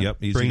find it. Yeah. Yep,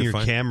 easy Bring to your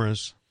find.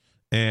 cameras.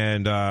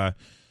 And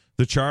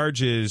the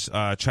charge is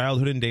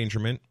childhood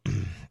endangerment.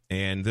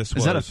 And this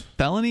Is that a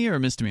felony or a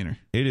misdemeanor?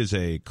 It is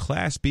a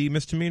Class B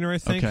misdemeanor, I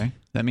think. Okay.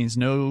 That means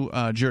no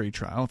jury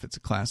trial if it's a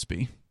Class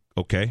B.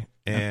 Okay.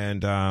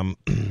 And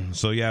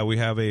so, yeah, we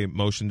have a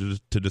motion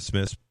to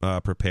dismiss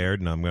prepared,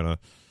 and I'm going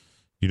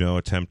to,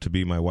 attempt to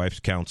be my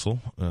wife's counsel.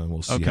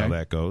 We'll see how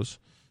that goes.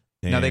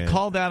 Now, they And-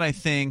 call that, I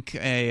think,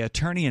 a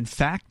attorney in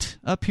fact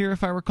up here,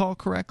 if I recall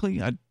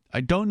correctly. I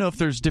don't know if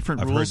there's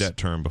different I've rules. heard that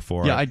term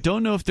before. Yeah, I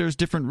don't know if there's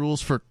different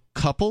rules for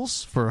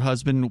couples, for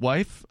husband and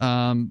wife.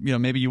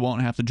 Maybe you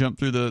won't have to jump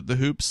through the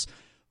hoops,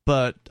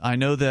 but I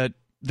know that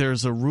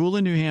there's a rule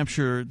in New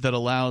Hampshire that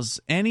allows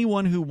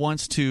anyone who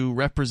wants to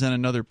represent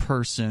another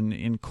person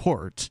in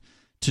court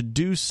to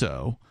do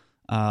so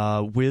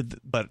with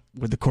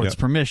the court's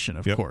permission,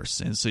 of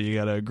course. And so you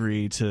got to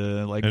agree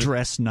to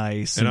dress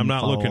nice. And I'm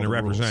not follow looking to all the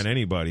represent rules.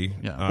 anybody.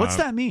 Yeah. What's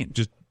that mean?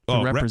 Just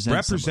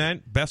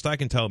represent. Best I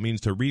can tell, it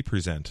means to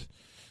represent.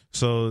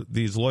 So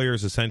these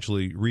lawyers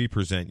essentially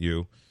represent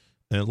you,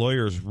 and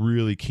lawyers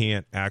really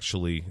can't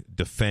actually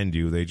defend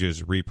you. They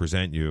just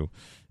represent you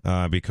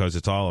because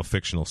it's all a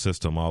fictional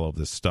system. All of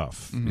this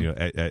stuff,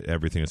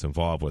 everything that's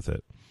involved with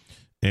it.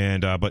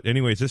 And but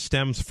anyways, this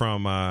stems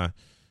from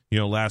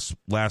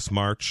last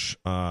March.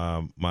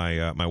 My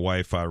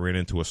wife ran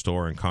into a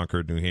store in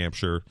Concord, New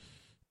Hampshire,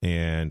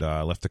 and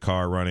left the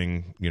car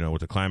running, with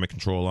the climate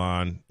control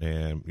on,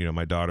 and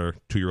my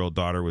 2-year-old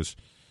daughter was,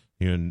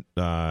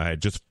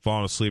 had just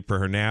fallen asleep for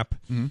her nap,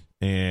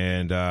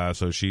 and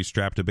so she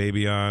strapped a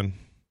baby on.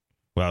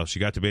 Well, she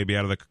got the baby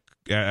out of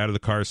the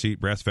car seat,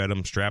 breastfed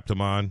him, strapped him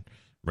on,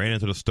 ran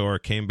into the store,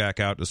 came back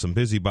out to some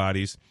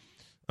busybodies,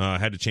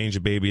 had to change the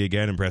baby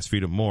again and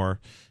breastfeed him more,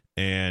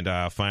 and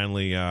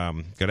finally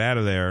got out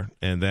of there.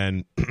 And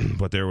then,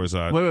 but there was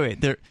a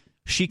wait.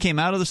 She came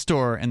out of the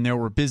store, and there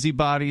were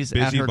busybodies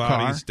at her car.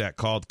 Busybodies that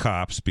called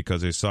cops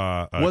because they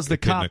saw Was the a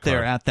kid in a cop there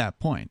car. at that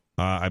point?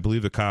 I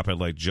believe the cop had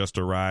just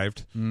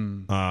arrived.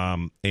 But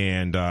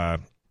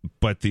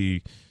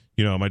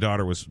my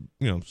daughter was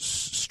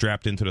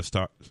strapped into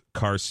the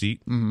car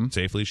seat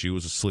safely. She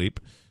was asleep.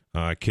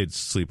 Kids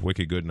sleep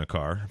wicked good in a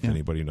car, if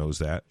anybody knows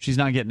that. She's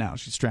not getting out.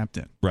 She's strapped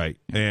in. Right.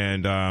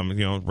 And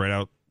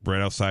right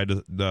outside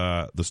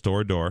the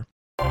store door,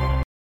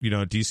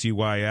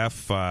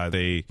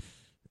 DCYF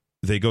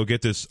they go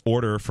get this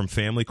order from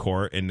family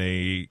court, and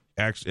they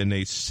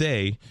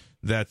say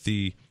that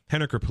the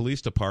Henniker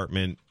Police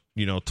Department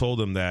told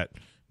them that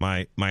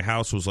my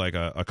house was like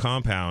a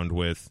compound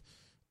with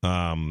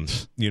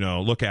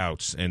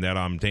lookouts, and that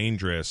I'm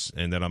dangerous,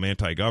 and that I'm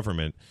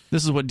anti-government.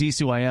 This is what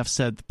DCYF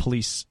said the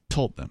police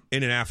told them.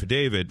 In an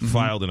affidavit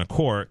filed in a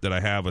court that I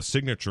have a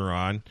signature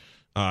on,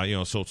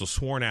 so it's a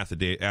sworn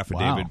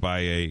affidavit by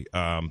a,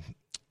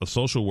 a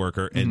social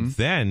worker, and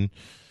then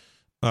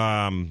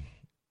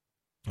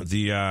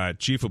the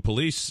chief of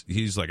police,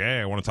 he's like, hey,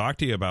 I want to talk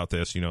to you about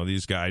this.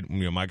 These guys,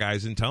 my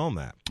guys didn't tell him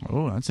that.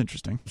 Oh, that's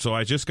interesting. So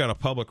I just got a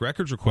public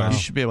records request. You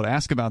should be able to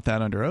ask about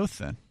that under oath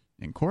then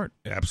in court.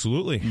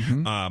 Absolutely.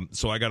 Mm-hmm.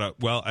 So I got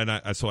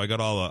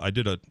I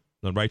did a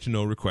right to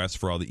know request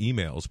for all the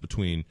emails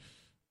between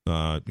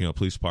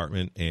police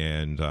department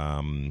and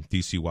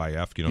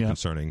DCYF,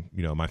 concerning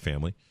my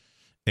family,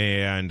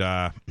 and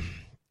I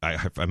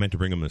meant to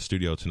bring them in the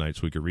studio tonight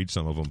so we could read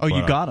some of them. Oh,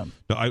 you got them?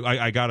 No,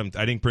 I got them.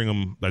 I didn't bring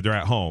them. They're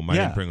at home. I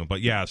didn't bring them.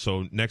 But yeah,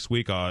 so next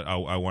week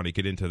I want to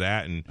get into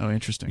that. And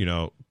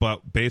interesting.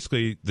 But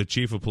basically the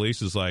chief of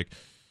police is like,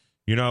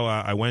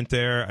 I went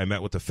there. I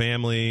met with the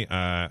family.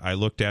 I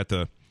looked at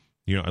I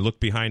looked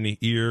behind the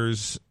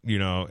ears,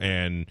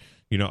 and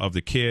of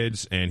the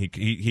kids, and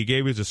he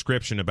gave his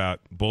description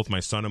about both my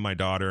son and my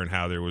daughter and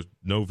how there was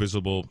no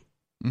visible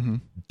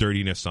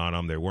dirtiness on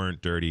them. They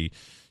weren't dirty.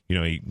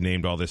 He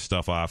named all this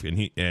stuff off, and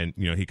he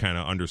kind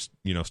of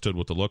understood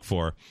what to look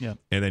for. Yeah.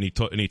 And then he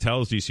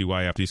tells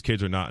DCYF these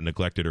kids are not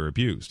neglected or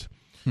abused.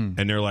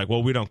 And they're like,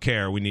 well, we don't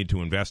care. We need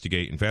to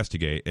investigate.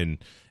 And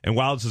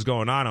while this is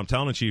going on, I'm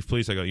telling the chief of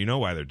police, I go,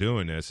 why they're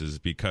doing this is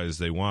because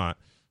they want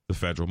the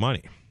federal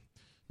money.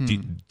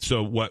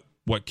 So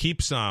what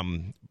keeps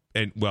one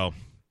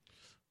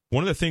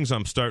of the things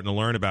I'm starting to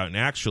learn about, and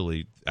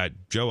actually,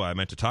 Joe, I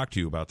meant to talk to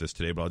you about this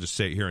today, but I'll just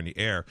say it here in the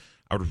air.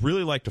 I would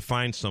really like to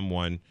find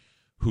someone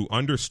who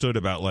understood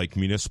about like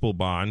municipal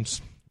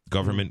bonds,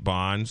 government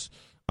bonds,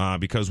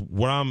 because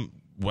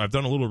I've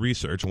done a little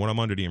research, and what I'm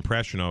under the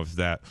impression of is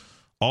that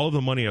all of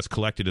the money that's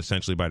collected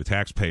essentially by the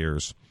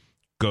taxpayers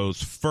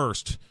goes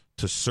first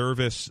to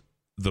service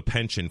the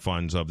pension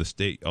funds of the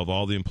state, of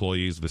all the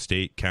employees of the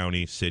state,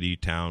 county, city,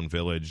 town,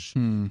 village,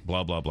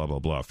 blah, blah, blah, blah,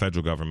 blah,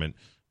 federal government.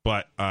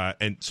 But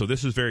and so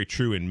this is very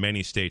true in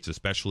many states,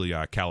 especially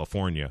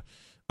California,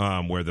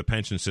 where the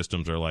pension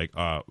systems are like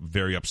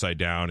very upside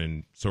down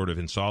and sort of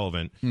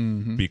insolvent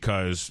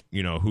because,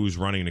 who's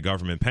running the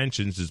government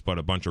pensions is but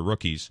a bunch of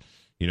rookies.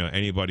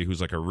 Anybody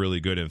who's like a really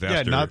good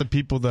investor. Yeah, not the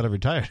people that are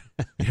retired.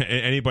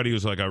 Anybody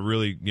who's like a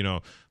really,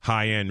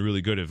 high-end,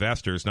 really good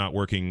investor is not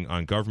working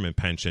on government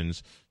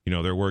pensions.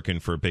 They're working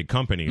for big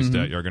companies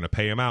that are going to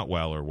pay them out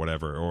well or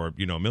whatever, or,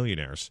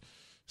 millionaires.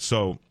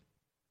 So,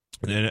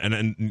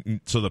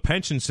 and so the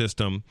pension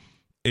system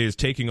is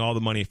taking all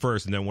the money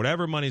first, and then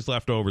whatever money's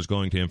left over is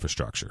going to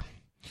infrastructure.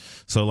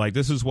 So, like,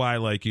 this is why,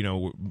 like, in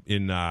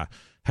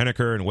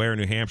Henniker and Ware,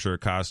 New Hampshire,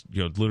 it costs,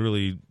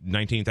 literally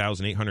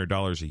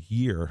 $19,800 a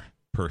year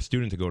per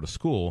student to go to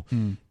school.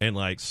 And,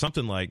 like,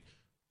 something like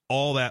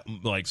all that,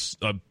 like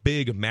a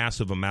big,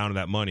 massive amount of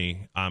that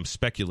money, I'm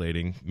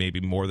speculating maybe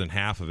more than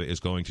half of it is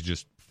going to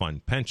just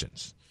fund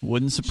pensions.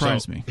 Wouldn't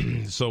surprise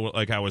me. So,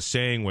 like I was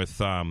saying with,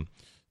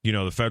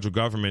 the federal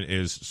government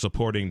is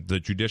supporting the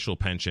judicial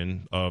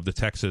pension of the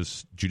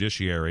Texas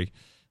judiciary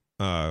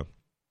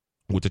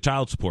with the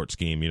child support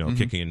scheme,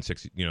 kicking in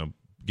 60,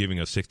 giving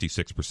a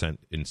 66%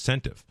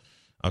 incentive,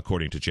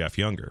 according to Jeff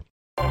Younger.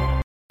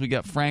 We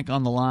got Frank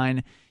on the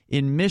line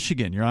in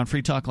Michigan. You're on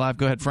Free Talk Live.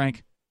 Go ahead,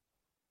 Frank.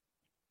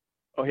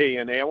 Oh, hey,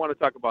 and I want to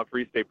talk about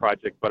Free State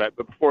Project, but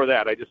before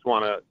that, I just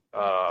want to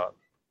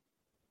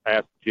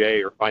ask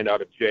Jay or find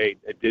out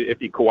if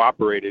he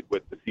cooperated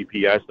with the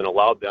CPS and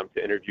allowed them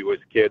to interview his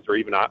kids or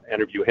even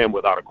interview him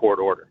without a court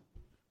order.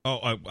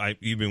 Oh, I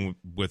even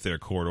with their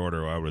court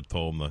order, I would have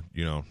told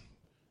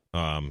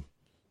them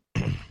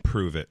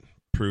prove it.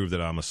 Prove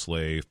that I'm a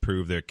slave.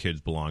 Prove their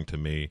kids belong to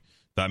me.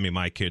 I mean,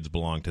 my kids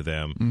belong to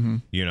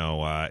them.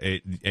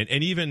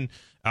 And even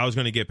I was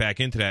going to get back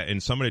into that.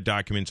 In some of the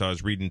documents I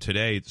was reading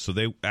today, so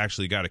they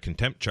actually got a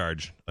contempt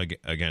charge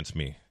against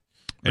me.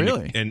 And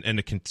Really?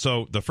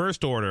 So the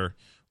first order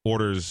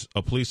orders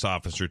a police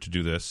officer to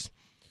do this,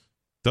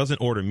 doesn't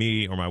order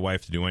me or my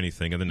wife to do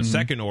anything, and then the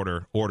second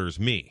order orders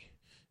me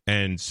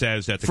and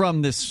says that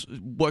from this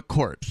what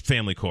court?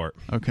 Family court.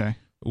 Okay.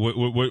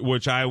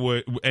 Which I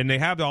would, and they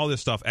have all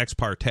this stuff ex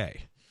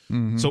parte.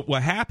 So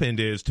what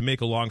happened is, to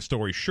make a long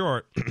story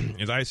short,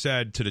 is I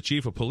said to the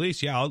chief of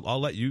police, "Yeah,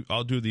 I'll let you.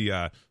 I'll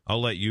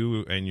let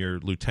you and your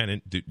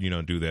lieutenant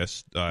do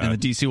this."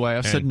 And the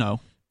DCYF said no.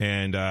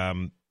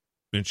 And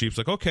chief's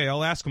like, "Okay,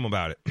 I'll ask him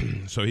about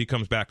it." So he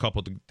comes back a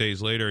couple of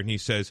days later and he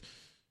says,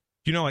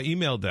 "I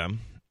emailed them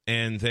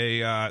and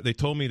they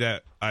told me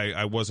that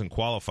I wasn't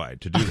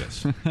qualified to do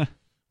this."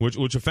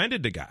 Which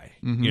offended the guy,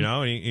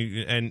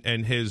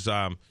 and his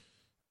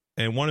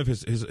and one of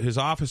his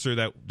officer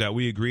that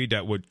we agreed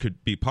that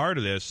could be part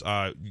of this,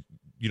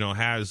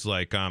 has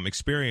like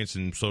experience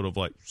in sort of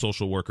like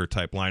social worker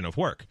type line of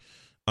work,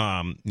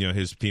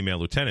 his female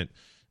lieutenant,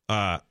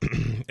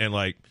 and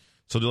like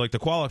so they're like the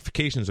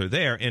qualifications are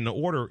there, and the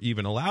order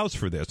even allows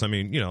for this. I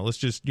mean, let's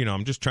just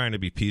I'm just trying to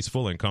be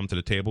peaceful and come to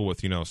the table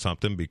with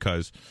something,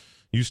 because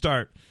you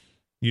start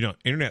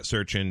internet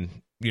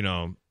searching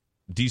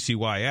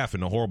DCYF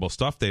and the horrible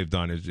stuff they've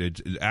done is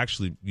it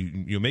actually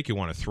you make you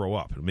want to throw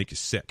up. It'll make you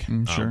sick.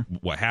 Sure.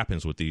 What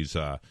happens with these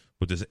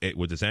with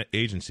this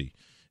agency?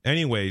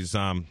 Anyways,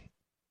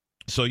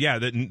 So yeah,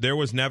 they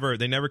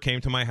never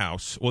came to my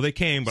house. Well, they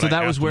came, but so I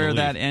that asked was them to where leave.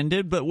 that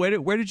ended. But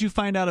where did you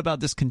find out about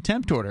this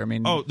contempt order? I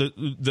mean,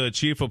 the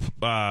chief of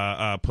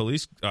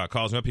police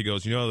calls me up. He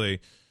goes, well,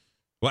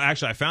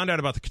 actually, I found out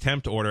about the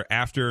contempt order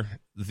after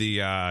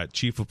the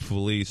chief of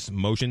police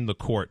motioned the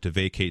court to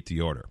vacate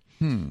the order.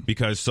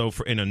 Because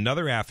in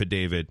another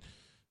affidavit,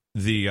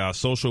 the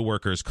social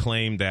workers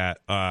claimed that.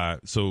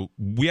 So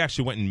we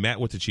actually went and met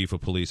with the chief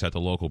of police at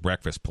the local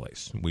breakfast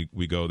place.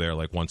 We go there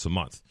like once a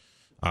month.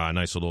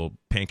 Nice little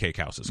pancake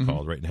house it's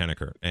called, right in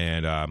Henniker,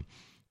 and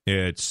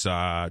it's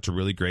a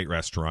really great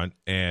restaurant.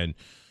 And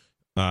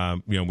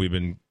we've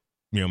been,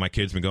 my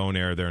kids been going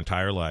there their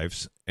entire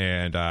lives,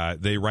 and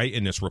they write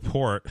in this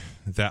report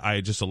that I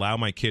just allow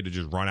my kid to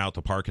just run out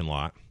the parking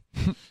lot,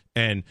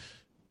 and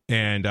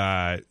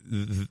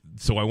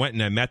so I went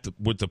and I met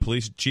with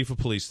the chief of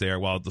police there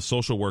while the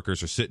social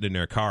workers are sitting in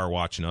their car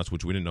watching us,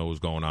 which we didn't know was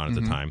going on at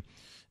the time.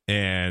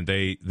 And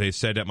they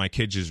said that my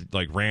kid just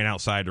like ran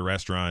outside the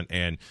restaurant,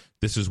 and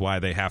this is why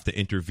they have to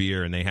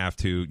interfere and they have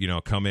to,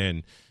 come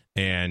in.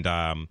 And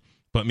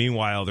but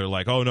meanwhile, they're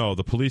like, oh no,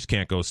 the police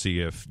can't go see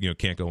if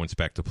can't go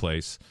inspect the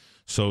place.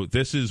 So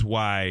this is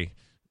why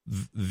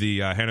the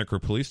Henniker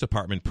Police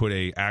Department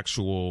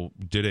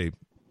did a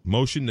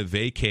motion to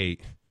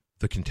vacate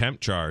the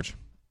contempt charge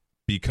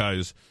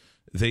because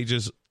they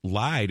just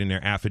lied in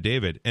their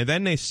affidavit, and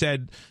then they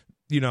said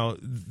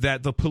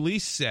that the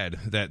police said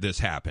that this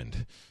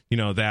happened,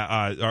 that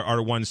are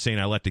the ones saying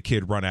I let the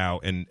kid run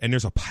out, and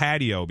there's a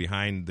patio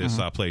behind this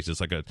place.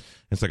 It's like a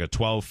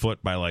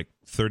 12-foot by like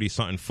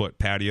 30-something foot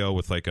patio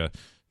with like a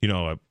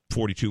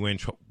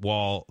 42-inch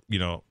wall,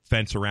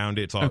 fence around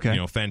it. It's all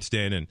fenced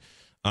in,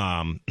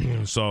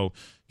 and so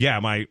yeah,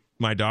 my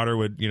daughter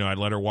would, I'd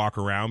let her walk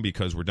around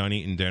because we're done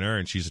eating dinner,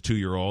 and she's a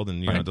 2-year-old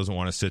and doesn't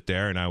want to sit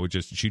there, and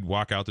she'd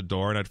walk out the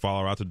door and I'd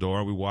follow her out the door,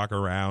 and we'd walk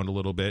around a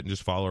little bit and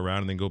just follow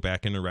around and then go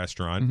back in the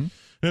restaurant. And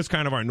that's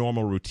kind of our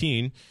normal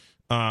routine.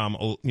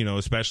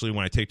 Especially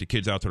when I take the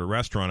kids out to the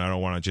restaurant, I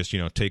don't want to just,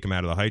 take them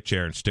out of the high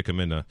chair and stick them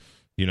in the,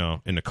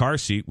 in the car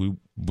seat. We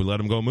let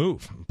them go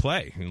move and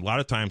play. And a lot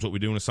of times what we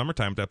do in the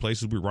summertime at that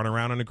place is we run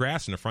around on the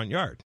grass in the front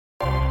yard.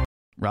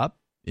 Rob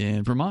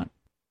in Vermont.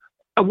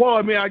 Well,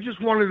 I mean, I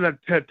just wanted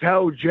to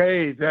tell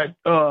Jay that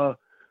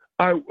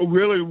I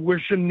really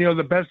wish him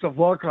the best of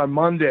luck on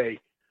Monday.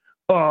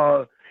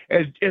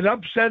 It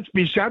upsets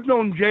me. See, I've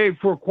known Jay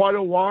for quite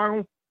a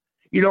while,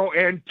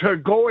 and to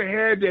go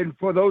ahead and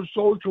for those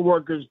social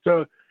workers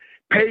to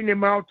paint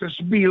him out to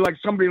be like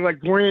somebody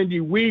like Randy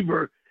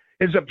Weaver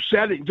is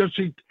upsetting. Just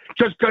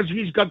because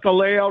he's got the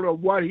layout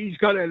of what he's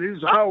got at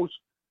his house,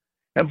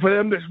 and for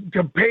them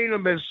to paint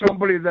him as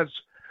somebody that's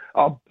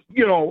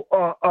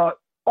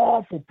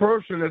awful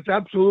person, it's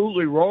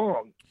absolutely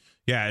wrong.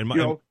 Yeah,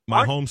 and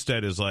my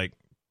homestead is like,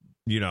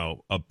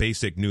 a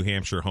basic New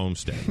Hampshire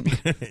homestead.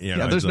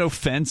 There's no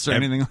fence or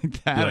anything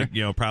like that.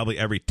 Like, probably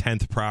every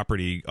 10th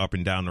property up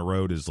and down the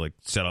road is like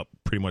set up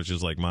pretty much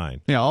just like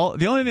mine. Yeah,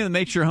 the only thing that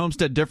makes your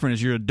homestead different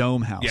is you're a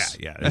dome house.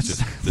 Yeah,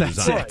 that's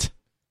it.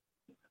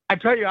 I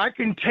tell you, I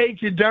can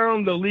take you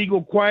down the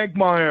legal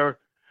quagmire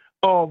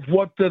of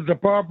what the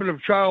Department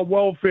of Child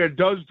Welfare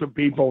does to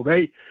people.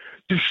 They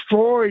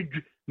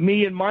destroyed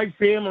me and my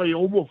family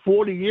over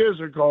 40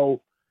 years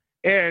ago,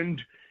 and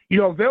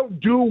they'll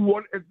do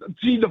what.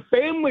 See, the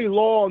family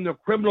law and the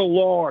criminal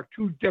law are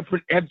two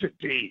different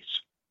entities.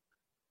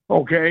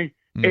 Okay,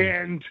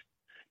 and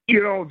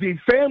the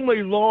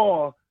family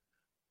law,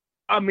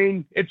 I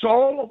mean, it's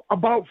all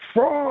about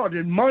fraud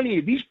and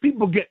money. These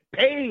people get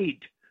paid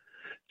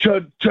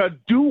to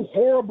do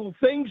horrible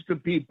things to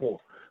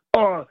people.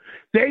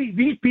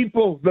 These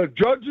people, the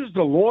judges,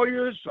 the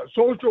lawyers, the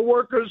social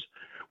workers,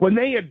 when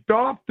they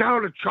adopt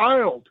out a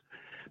child,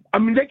 I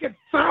mean, they get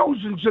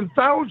thousands and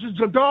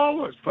thousands of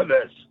dollars for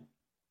this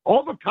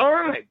all the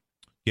time.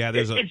 Yeah,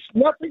 it's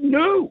nothing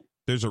new.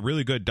 There's a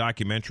really good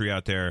documentary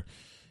out there,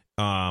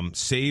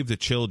 Save the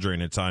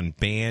Children. It's on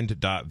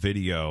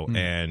band.video,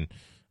 and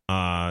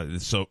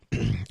so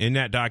in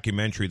that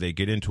documentary, they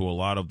get into a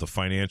lot of the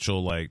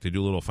financial, they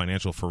do a little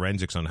financial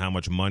forensics on how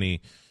much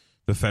money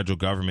the federal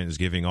government is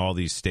giving all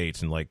these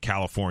states, and like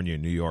California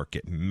and New York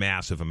get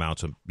massive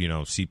amounts of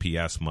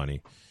CPS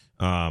money.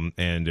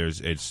 And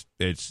it's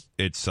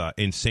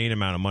insane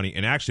amount of money,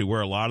 and actually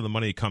where a lot of the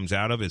money comes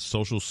out of is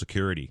Social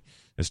Security.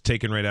 It's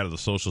taken right out of the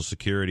Social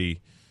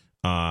Security,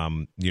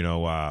 pension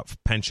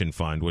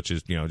fund, which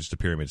is just a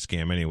pyramid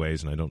scam,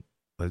 anyways. And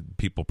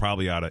people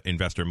probably ought to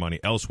invest their money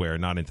elsewhere,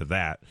 not into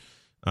that.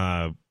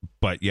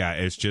 But yeah,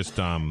 it's just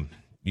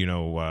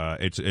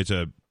it's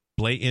a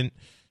blatant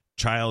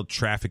child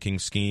trafficking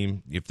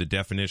scheme. If the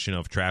definition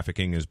of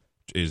trafficking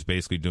is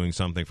basically doing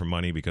something for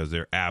money, because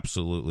they're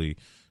absolutely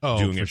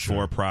doing it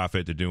for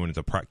profit. They're doing it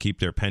to keep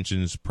their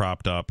pensions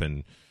propped up.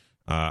 And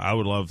I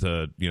would love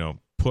to,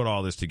 put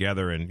all this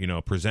together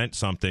and, present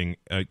something,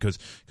 because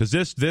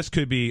this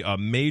could be a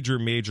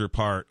major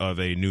part of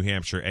a New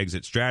Hampshire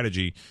exit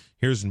strategy.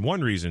 Here's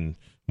one reason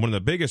one of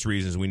the biggest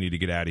reasons we need to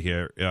get out of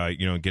here,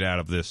 get out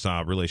of this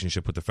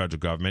relationship with the federal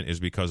government is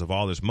because of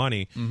all this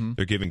money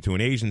they're giving to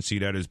an agency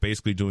that is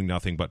basically doing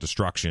nothing but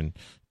destruction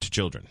to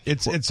children.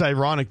 It's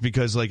ironic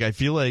because like I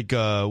feel like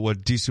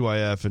what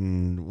DCYF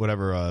and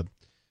whatever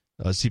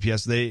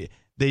CPS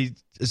they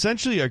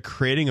essentially are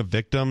creating a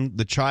victim.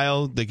 The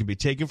child, they can be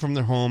taken from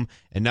their home,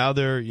 and now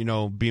they're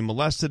being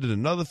molested in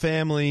another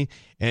family,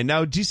 and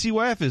now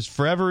DCYF is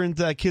forever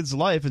into that kid's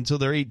life until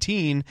they're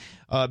 18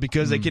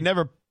 because they can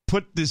never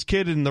put this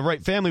kid in the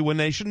right family when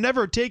they should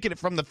never have taken it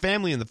from the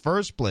family in the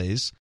first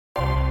place.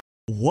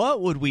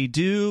 What would we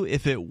do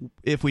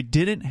if we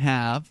didn't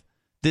have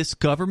this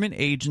government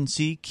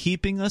agency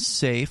keeping us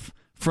safe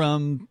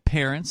from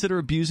parents that are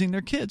abusing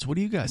their kids? What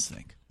do you guys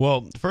think?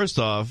 Well, first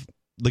off,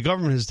 the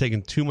government has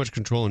taken too much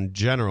control in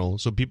general,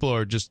 so people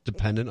are just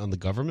dependent on the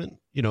government,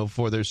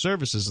 for their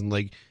services and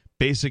like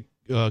basic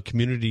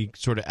community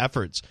sort of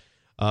efforts,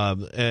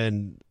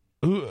 and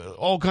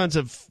all kinds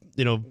of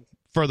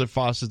further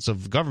facets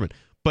of government.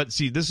 But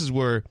see, this is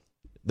where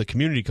the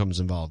community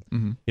comes involved.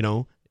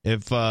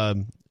 If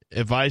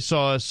I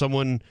saw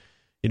someone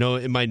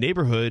in my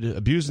neighborhood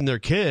abusing their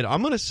kid,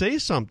 I'm going to say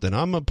something.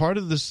 I'm a part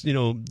of this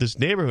this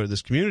neighborhood,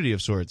 this community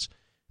of sorts.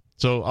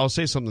 So I'll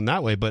say something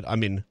that way, but I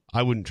mean,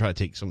 I wouldn't try to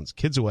take someone's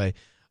kids away.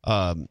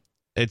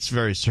 It's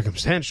very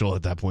circumstantial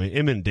at that point.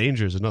 Imminent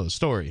danger is another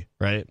story,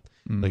 right?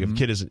 Like if a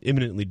kid is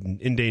imminently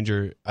in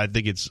danger, I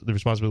think it's the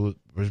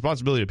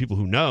responsibility of people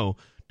who know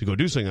to go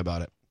do something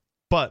about it.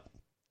 But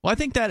I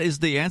think that is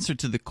the answer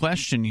to the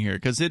question here,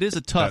 because it is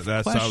a tough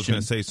question. I was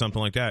going to say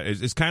something like that.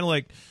 It's kind of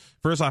like,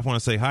 first off, I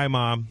want to say hi,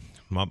 Mom.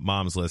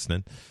 Mom's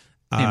listening.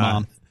 Hey,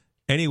 Mom.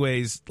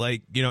 Anyways,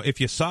 like,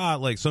 if you saw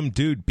like some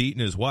dude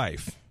beating his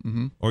wife,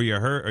 or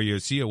you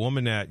see a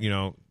woman that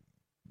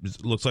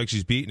looks like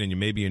she's beaten,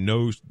 and you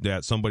know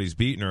that somebody's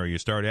beating her, or you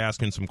start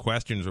asking some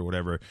questions or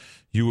whatever,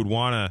 you would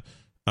want to.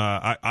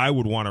 I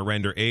would want to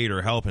render aid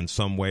or help in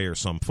some way or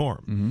some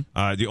form.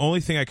 The only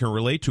thing I can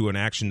relate to an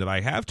action that I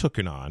have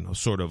taken on,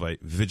 sort of a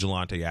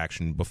vigilante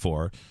action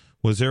before,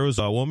 was there was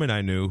a woman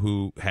I knew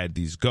who had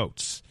these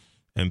goats,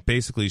 and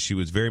basically she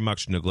was very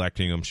much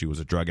neglecting them. She was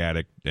a drug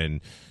addict, and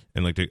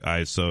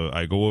so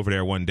I go over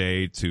there one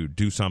day to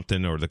do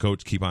something, or the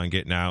goats keep on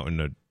getting out, and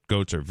the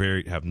goats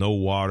have no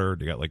water,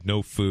 they got like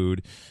no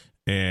food,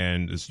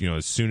 and as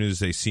soon as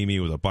they see me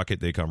with a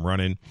bucket, they come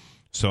running.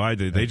 So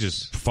they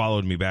just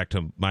followed me back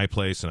to my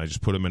place, and I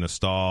just put them in a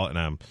stall,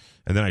 and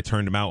then I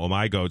turned them out with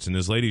my goats. And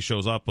this lady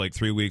shows up like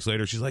 3 weeks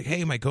later. She's like,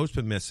 "Hey, my goat's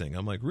been missing."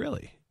 I'm like,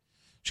 "Really?"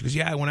 She goes,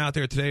 "Yeah, I went out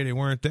there today and they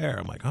weren't there."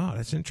 I'm like, "Oh,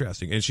 that's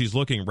interesting." And she's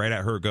looking right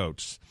at her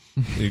goats.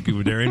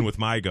 They're in with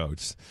my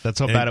goats. That's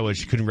how bad it was.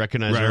 She couldn't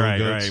recognize her own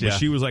goats. Right. Yeah. But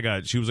she was like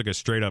a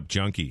straight up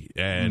junkie,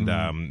 and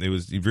it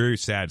was a very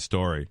sad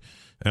story.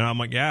 And I'm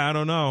like, "Yeah, I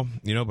don't know,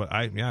 but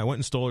I went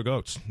and stole her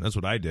goats. That's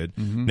what I did."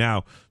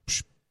 Now,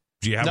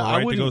 do you have a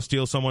right to go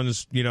steal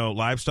someone's,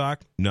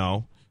 livestock?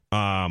 No. But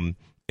I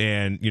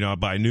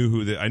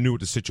knew I knew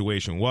what the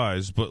situation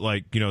was. But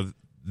like,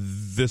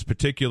 this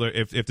particular,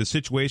 if the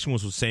situation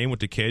was the same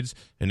with the kids,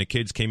 and the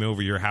kids came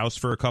over your house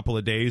for a couple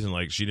of days, and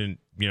like she didn't,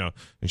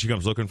 and she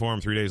comes looking for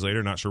them 3 days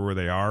later, not sure where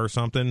they are or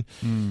something.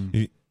 I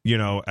mean,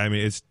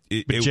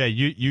 But Jay,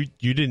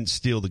 you didn't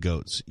steal the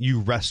goats. You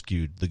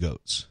rescued the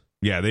goats.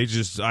 Yeah,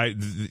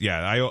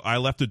 I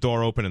left the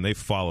door open and they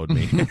followed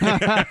me. For real?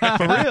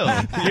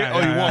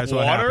 You want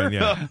water?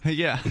 Happened,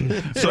 Yeah.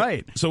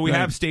 Right. So we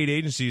have state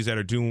agencies that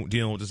are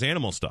dealing with this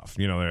animal stuff.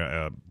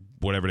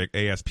 Whatever the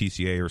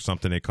ASPCA or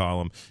something they call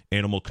them,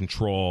 animal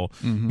control.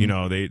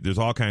 There's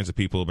all kinds of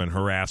people who have been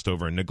harassed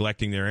over and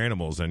neglecting their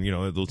animals, and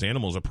those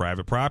animals are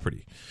private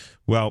property.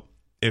 Well,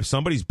 if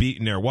somebody's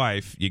beating their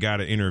wife, you got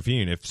to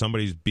intervene. If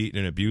somebody's beating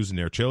and abusing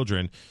their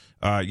children,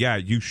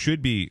 you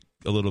should be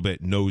a little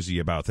bit nosy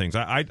about things.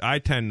 I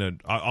tend to,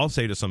 I'll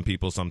say to some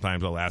people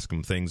sometimes, I'll ask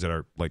them things that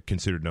are like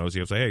considered nosy.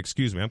 I'll say, "Hey,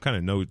 excuse me, I'm kind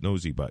of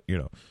nosy, but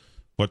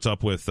what's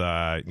up with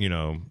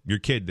your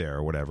kid there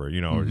or whatever,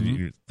 or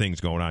things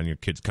going on, your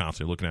kid's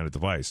constantly looking at a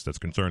device. That's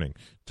concerning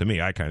to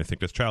me. I kind of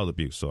think that's child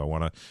abuse, so I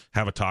want to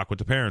have a talk with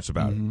the parents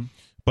about it."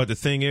 But the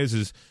thing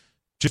is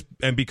just,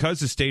 and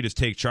because the state has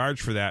take charge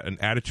for that, an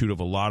attitude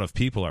of a lot of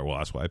people are, well,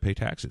 that's why I pay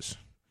taxes.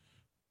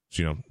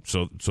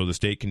 So the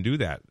state can do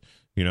that.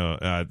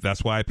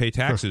 That's why I pay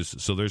taxes.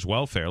 So there's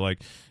welfare,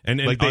 and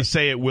they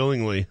say it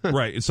willingly,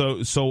 right?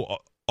 So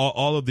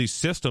all of these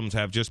systems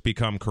have just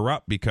become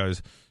corrupt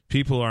because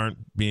people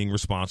aren't being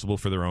responsible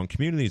for their own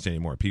communities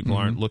anymore. People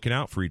aren't looking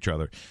out for each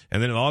other,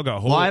 and then it all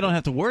got. Well, I don't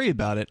have to worry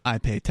about it. I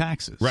pay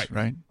taxes.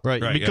 Right.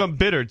 You become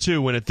bitter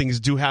too when things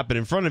do happen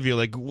in front of you.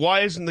 Like,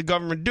 why isn't the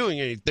government doing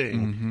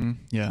anything?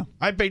 Yeah,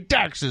 I pay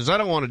taxes. I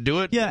don't want to do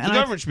it. Yeah, the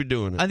government should be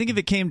doing it. I think if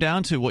it came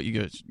down to what you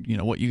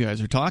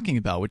guys are talking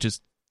about, which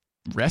is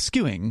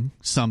rescuing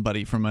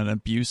somebody from an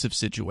abusive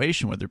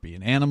situation, whether it be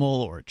an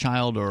animal or a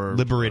child or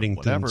liberating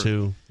whatever, them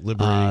too,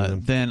 liberating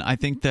them, then I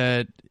think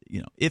that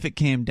if it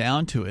came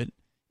down to it,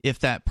 if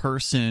that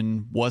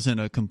person wasn't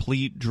a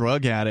complete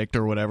drug addict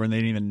or whatever, and they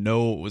didn't even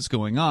know what was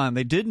going on,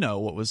 they did know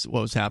what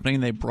was happening,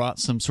 and they brought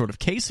some sort of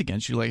case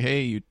against you, like,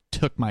 hey, you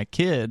took my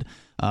kid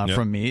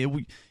from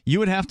me. You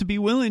would have to be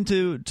willing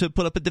to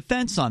put up a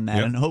defense on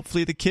that, and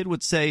hopefully the kid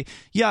would say,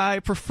 yeah, I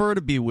prefer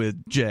to be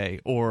with Jay,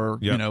 or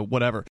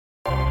whatever.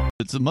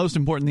 It's the most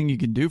important thing you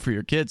can do for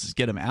your kids is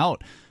get them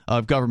out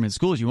of government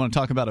schools. You want to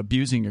talk about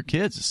abusing your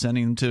kids,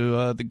 sending them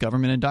to the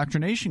government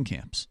indoctrination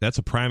camps. That's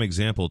a prime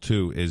example,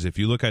 too, is if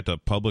you look at the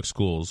public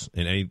schools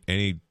in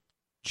any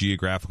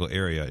geographical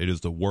area, it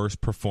is the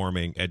worst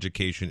performing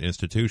education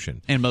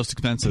institution. And most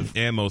expensive.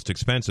 And most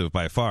expensive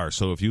by far.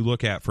 So if you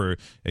look at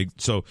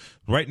so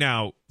right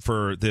now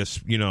for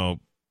this,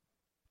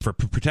 for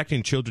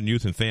protecting children,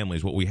 youth, and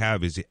families, what we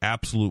have is the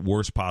absolute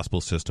worst possible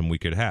system we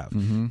could have.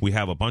 Mm-hmm. We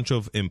have a bunch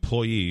of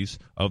employees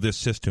of this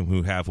system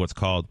who have what's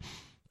called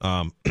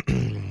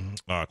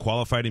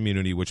qualified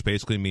immunity, which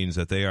basically means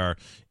that they are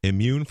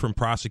immune from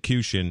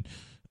prosecution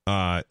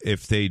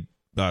if they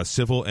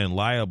civil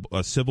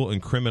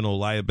and criminal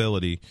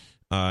liability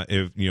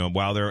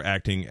while they're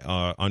acting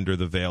under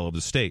the veil of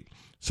the state.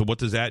 So what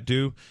does that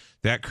do?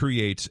 That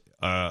creates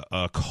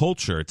a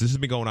culture. This has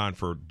been going on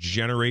for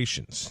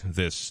generations,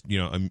 this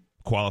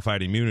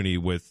qualified immunity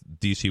with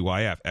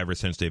DCYF ever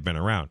since they've been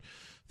around.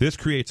 This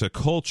creates a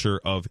culture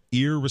of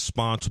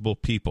irresponsible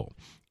people.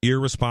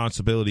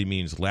 Irresponsibility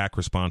means lack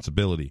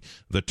responsibility.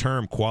 The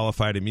term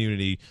qualified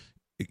immunity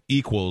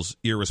equals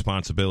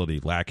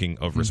irresponsibility, lacking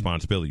of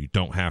responsibility. You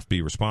don't have to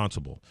be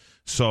responsible.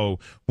 So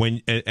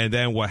and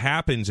then what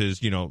happens is,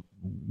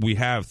 we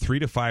have 3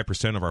 to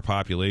 5% of our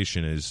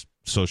population is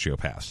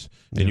sociopaths.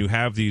 And you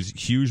have these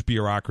huge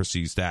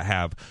bureaucracies that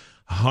have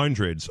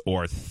hundreds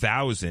or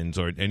thousands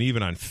and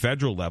even on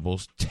federal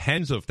levels,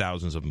 tens of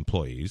thousands of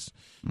employees.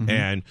 Mm-hmm.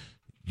 And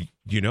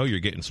you're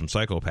getting some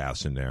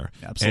psychopaths in there.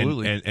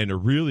 Absolutely. And a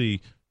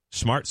really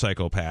smart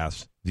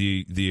psychopaths,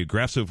 the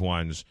aggressive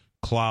ones,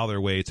 claw their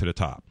way to the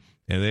top,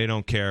 and they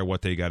don't care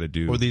what they got to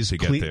do to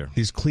get there.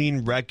 These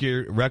clean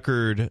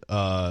record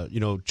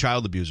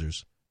child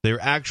abusers.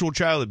 They're actual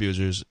child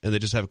abusers, and they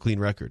just have a clean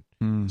record.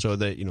 So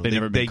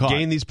that they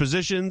gain these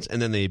positions,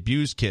 and then they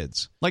abuse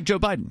kids, like Joe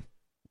Biden.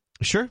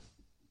 Sure,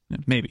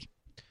 maybe.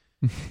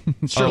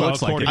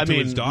 Looks like it. I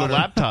mean, the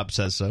laptop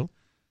says so.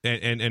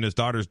 And his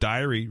daughter's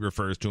diary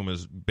refers to him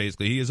as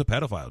basically he is a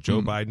pedophile.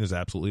 Joe Biden is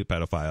absolutely a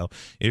pedophile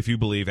if you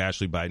believe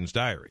Ashley Biden's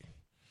diary.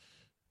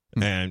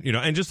 And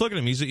and just look at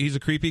him, he's a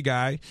creepy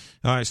guy,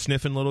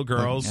 sniffing little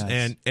girls.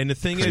 And the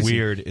thing is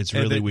weird. It's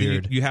really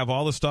weird. You have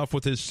all the stuff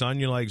with his son.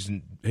 You're like,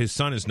 his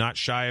son is not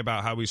shy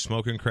about how he's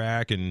smoking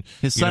crack, and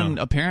his son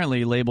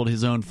apparently labeled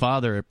his own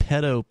father a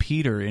pedo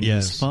Peter in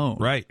his phone.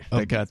 Right.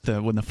 That got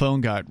when the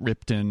phone got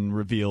ripped and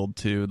revealed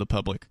to the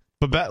public.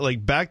 But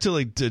back to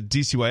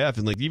DCYF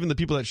and even the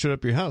people that showed up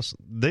at your house,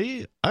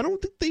 I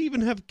don't think they even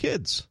have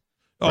kids.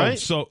 Right?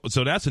 So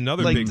that's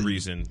another big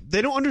reason.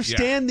 They don't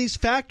understand these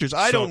factors.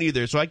 I don't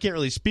either, so I can't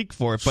really speak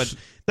for it. But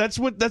that's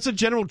a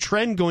general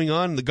trend going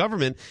on in the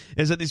government,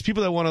 is that these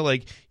people that want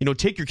to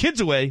take your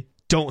kids away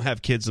don't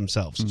have kids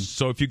themselves.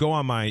 So if you go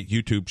on my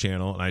YouTube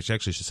channel, and I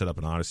actually should set up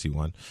an Odyssey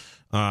one,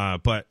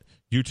 but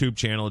YouTube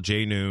channel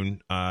Jay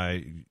Noon,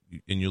 and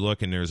you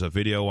look and there's a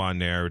video on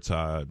there. It's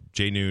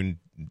Jay Noon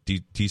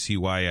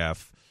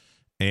DCYF,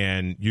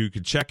 and you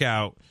can check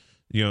out.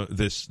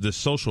 This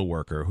social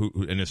worker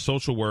and a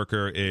social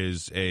worker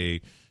is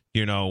a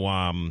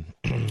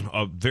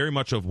very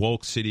much of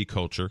woke city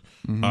culture,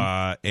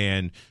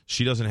 and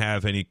she doesn't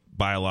have any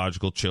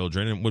biological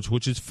children, and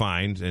which is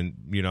fine, and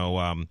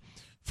as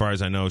far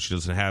as I know, she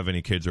doesn't have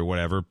any kids or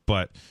whatever.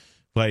 But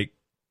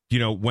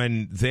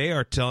when they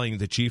are telling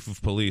the chief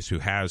of police who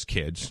has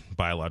kids,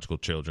 biological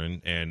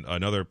children, and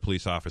another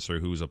police officer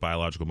who's a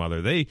biological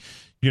mother, they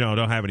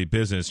don't have any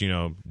business.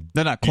 They're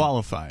not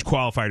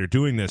qualified or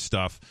doing this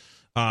stuff.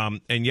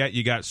 And yet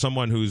you got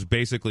someone who's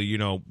basically,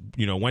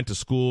 went to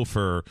school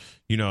for,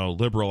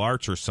 liberal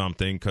arts or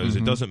something, because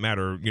it doesn't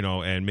matter,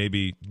 and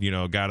maybe,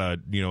 got a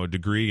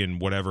degree in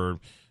whatever,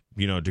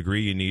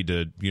 degree you need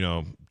to,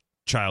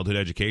 childhood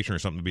education or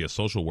something to be a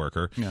social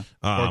worker. Yeah.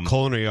 Or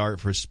culinary art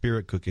for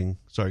spirit cooking.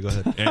 Sorry, go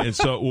ahead. and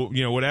so,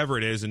 whatever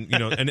it is. And,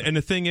 and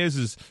the thing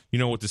is,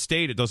 with the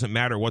state, it doesn't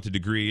matter what the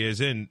degree is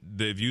in.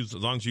 As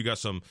long as you got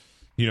some,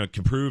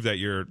 can prove that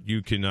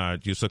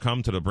you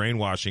succumb to the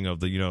brainwashing of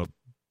the,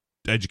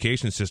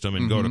 education system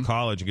and go to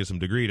college and get some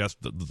degree. That's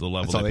the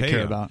level that's all they care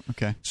pay about.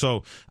 Okay.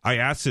 So I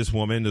asked this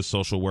woman, the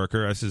social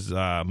worker, I says,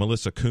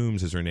 Melissa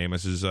Coombs is her name. I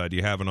says, do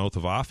you have an oath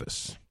of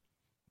office?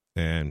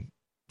 And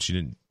she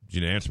didn't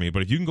answer me.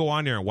 But if you can go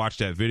on there and watch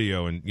that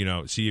video and,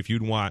 see if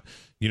you'd want,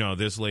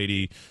 this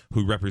lady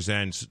who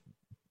represents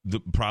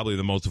probably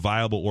the most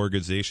viable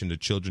organization to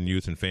children,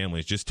 youth, and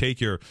families, just take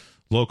your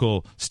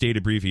local state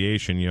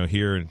abbreviation,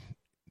 here in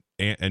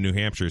New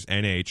Hampshire's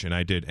NH, and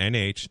I did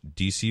NH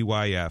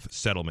DCYF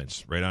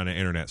settlements right on an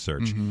internet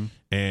search,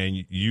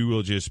 and you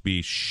will just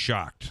be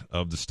shocked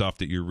of the stuff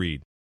that you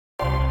read.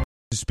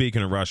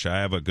 Speaking of Russia,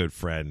 I have a good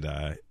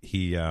friend.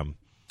 He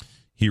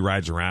he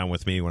rides around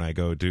with me when I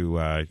go do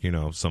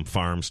some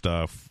farm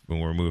stuff when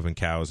we're moving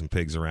cows and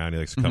pigs around. He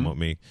likes to come with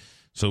me.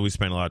 So we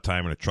spent a lot of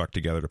time in a truck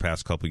together the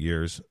past couple of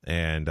years.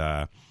 And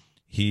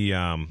he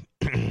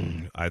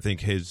I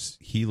think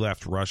he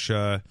left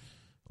Russia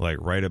like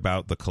right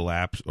about the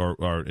collapse or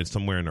it's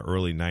somewhere in the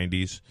early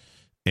 90s.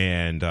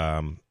 And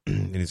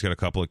he's got a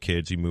couple of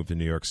kids. He moved to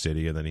New York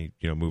City, and then he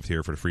moved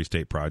here for the Free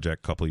State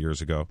Project a couple of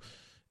years ago.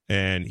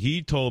 And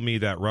he told me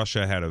that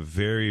Russia had a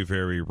very,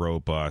 very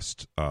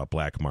robust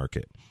black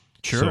market.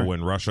 Sure. So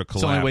when Russia collapsed,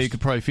 it's the only way you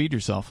could probably feed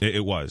yourself.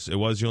 It was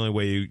the only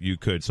way you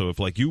could. So if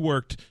like you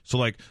worked, so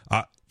like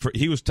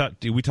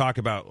we talk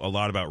about a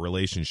lot about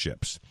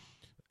relationships,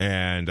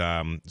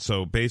 and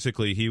so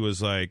basically he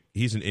was like,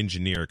 he's an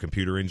engineer,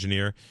 computer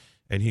engineer,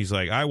 and he's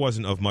like, I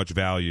wasn't of much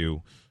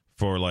value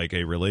for like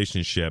a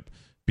relationship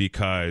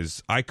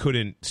because I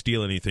couldn't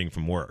steal anything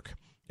from work.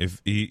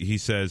 If he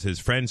says his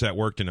friends that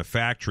worked in a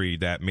factory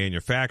that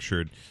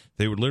manufactured,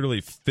 they would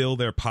literally fill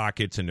their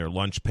pockets and their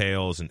lunch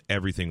pails and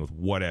everything with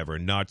whatever,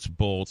 nuts,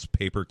 bolts,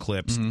 paper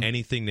clips,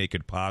 anything they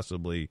could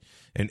possibly,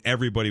 and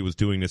everybody was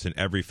doing this in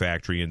every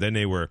factory, and then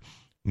they were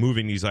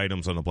moving these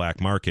items on the black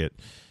market.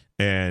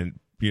 And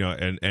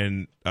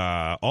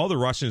all the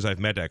Russians I've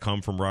met that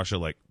come from Russia,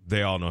 like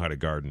they all know how to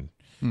garden.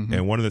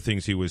 And one of the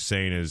things he was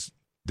saying is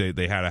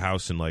they had a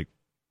house in like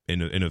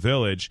in a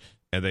village,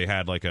 and they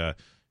had like a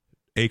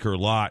acre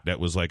lot that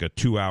was like a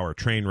 2-hour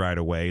train ride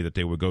away that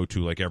they would go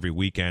to like every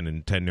weekend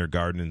and tend their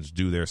gardens,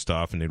 do their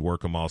stuff, and they'd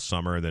work them all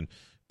summer and then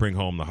bring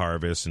home the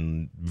harvest.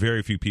 And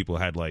very few people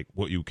had like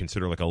what you would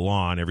consider like a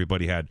lawn.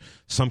 Everybody had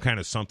some kind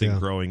of something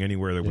growing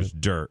anywhere there was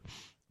dirt.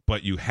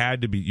 But you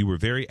were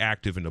very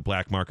active in the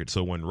black market.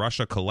 So when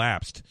Russia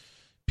collapsed,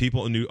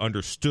 people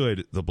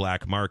understood the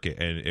black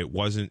market, and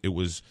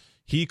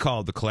he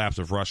called the collapse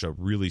of Russia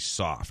really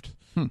soft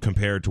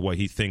compared to what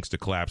he thinks the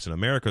collapse in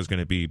America is going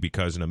to be,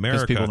 because in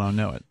America, people don't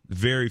know it.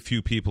 Very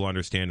few people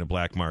understand the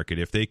black market.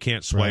 If they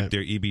can't swipe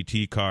their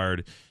EBT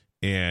card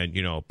and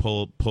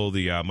pull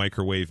the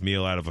microwave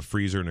meal out of a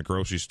freezer in a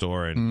grocery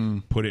store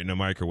and put it in a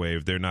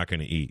microwave, they're not going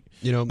to eat.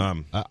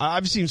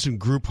 I've seen some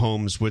group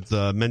homes with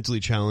mentally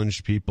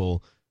challenged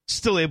people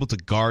still able to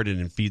garden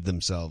and feed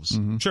themselves.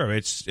 Sure,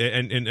 it's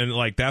and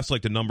like that's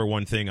like the number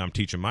one thing I'm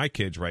teaching my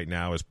kids right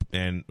now is,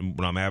 and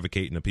what I'm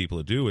advocating to people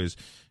to do is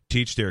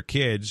teach their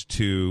kids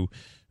to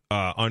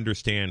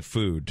understand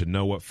food, to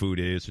know what food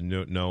is, and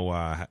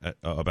know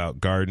about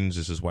gardens.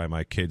 This is why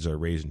my kids are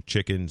raising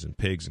chickens and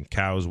pigs and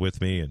cows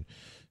with me, and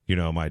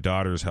my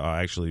daughter's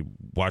actually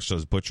watched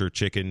us butcher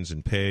chickens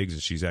and pigs,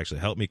 and she's actually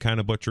helped me kind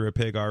of butcher a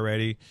pig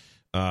already.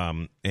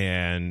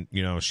 And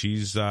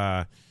she's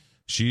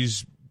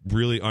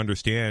really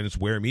understands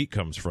where meat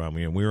comes from.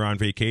 We were on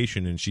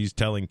vacation, and she's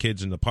telling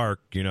kids in the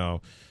park,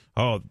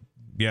 oh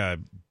yeah,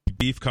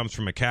 beef comes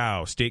from a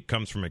cow, steak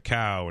comes from a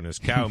cow, and it's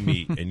cow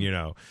meat,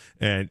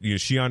 and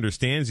she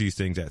understands these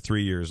things at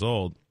 3 years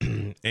old,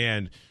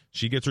 and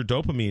she gets her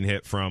dopamine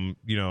hit from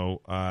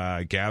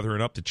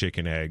gathering up the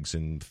chicken eggs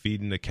and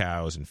feeding the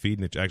cows and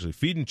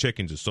feeding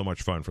chickens is so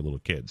much fun for little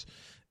kids,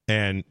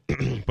 and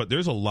but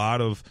there's a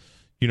lot of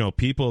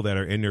people that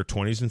are in their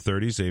 20s and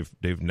 30s,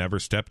 they've never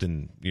stepped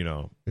in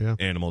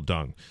animal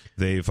dung.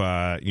 They've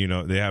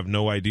they have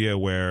no idea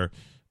where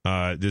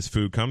this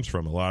food comes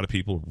from. A lot of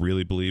people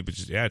really believe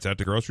it's at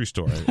the grocery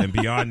store, and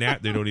beyond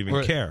that, they don't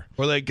even care.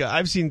 Or like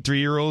I've seen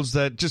 3-year-olds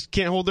that just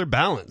can't hold their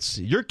balance.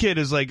 Your kid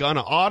is like on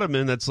an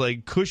ottoman that's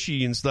like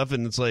cushy and stuff,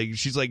 and it's like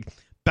she's like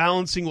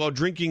balancing while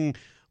drinking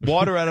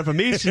water out of a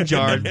mason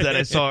jar that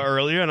I saw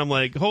earlier, and I'm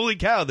like, holy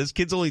cow, this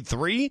kid's only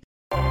 3?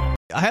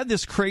 I had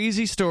this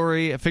crazy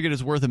story. I figured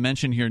it's worth a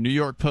mention here. New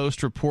York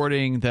Post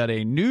reporting that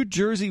a New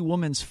Jersey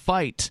woman's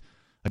fight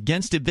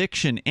against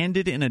eviction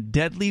ended in a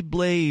deadly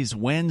blaze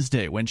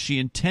Wednesday when she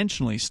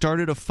intentionally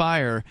started a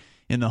fire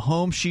in the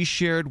home she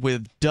shared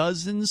with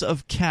dozens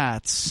of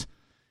cats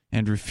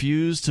and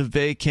refused to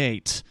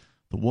vacate.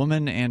 The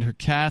woman and her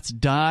cats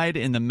died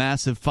in the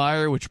massive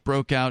fire, which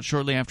broke out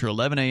shortly after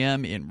 11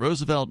 a.m. in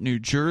Roosevelt, New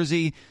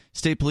Jersey.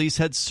 State police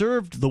had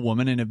served the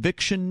woman an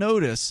eviction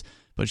notice,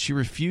 but she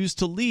refused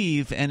to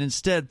leave and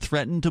instead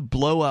threatened to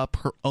blow up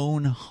her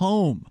own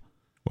home.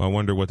 Well, I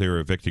wonder what they were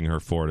evicting her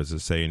for. Does it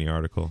say in the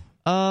article?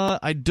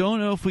 I don't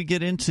know if we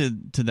get into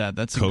that.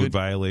 That's code a good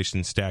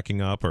violation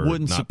stacking up, or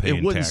not paying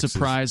It wouldn't taxes.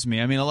 surprise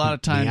me. I mean, a lot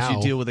of times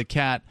you deal with a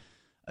cat.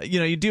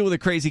 You deal with a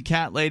crazy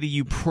cat lady.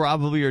 You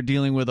probably are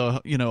dealing with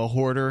a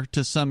hoarder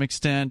to some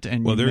extent,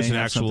 and there's an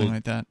have actual something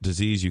like that.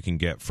 disease you can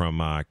get from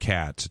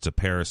cats. It's a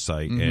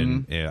parasite,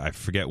 and I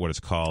forget what it's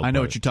called. I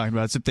know what you're talking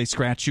about. It's if they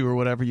scratch you or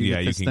whatever. You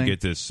can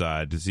get this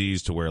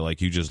disease to where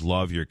like you just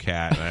love your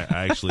cat.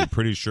 I actually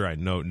pretty sure I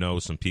know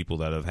some people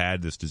that have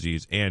had this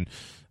disease, and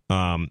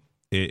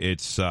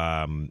it's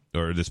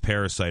or this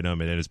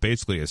parasitum, and it's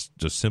basically a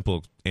just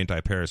simple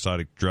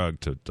anti-parasitic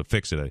drug to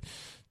fix it.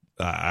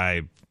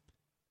 I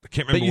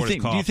can't remember what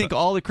it's called. Do you think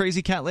all the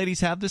crazy cat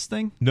ladies have this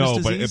thing? No,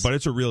 but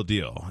it's a real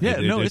deal. Yeah,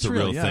 it's a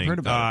real. real Yeah, thing. I've heard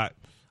about it.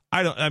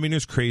 I mean,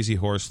 there's crazy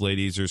horse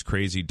ladies. There's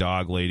crazy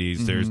dog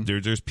ladies.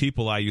 There's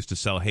people I used to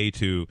sell hay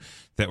to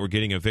that were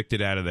getting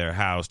evicted out of their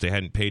house. They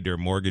hadn't paid their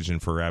mortgage in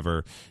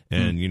forever.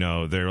 And,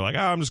 they're like,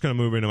 I'm just going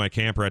to move into my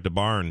camper at the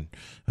barn,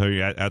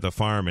 at the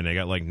farm. And they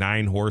got like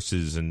 9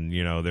 horses and,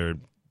 they're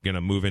going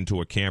to move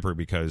into a camper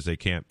because they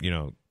can't,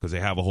 because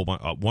they have a whole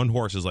bunch. One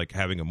horse is like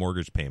having a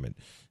mortgage payment.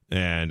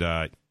 And,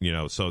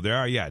 so there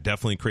are,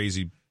 definitely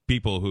crazy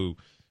people who,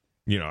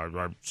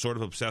 are sort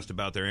of obsessed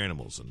about their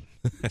animals. And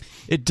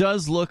it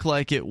does look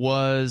like it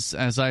was,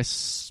 as I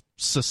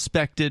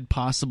suspected,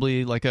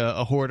 possibly like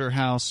a hoarder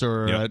house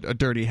or a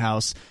dirty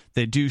house.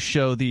 They do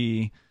show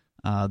the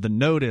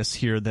notice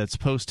here that's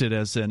posted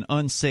as an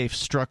unsafe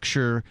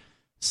structure.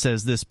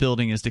 Says this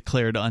building is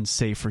declared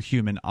unsafe for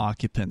human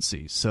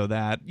occupancy. So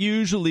that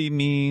usually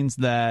means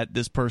that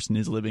this person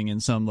is living in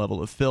some level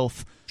of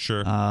filth.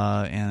 Sure.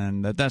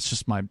 And that's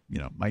just my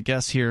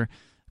guess here.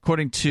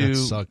 According to that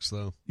sucks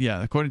though.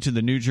 Yeah, according to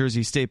the New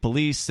Jersey State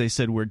Police, they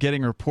said we're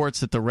getting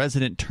reports that the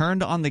resident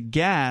turned on the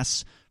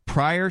gas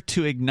prior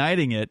to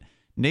igniting it.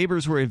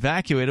 Neighbors were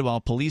evacuated while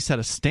police had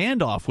a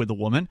standoff with the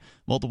woman.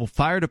 Multiple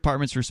fire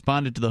departments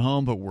responded to the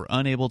home but were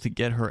unable to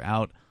get her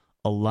out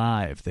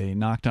alive. They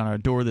knocked on our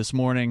door this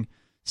morning,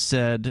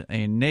 said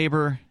a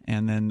neighbor,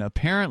 and then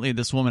apparently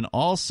this woman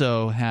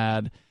also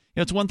had,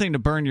 it's one thing to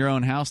burn your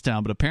own house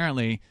down, but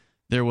apparently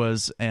there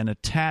was an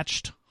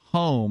attached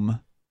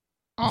home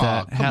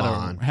that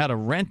had a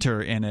renter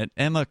in it.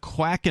 Emma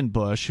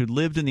Quackenbush, who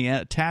lived in the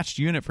attached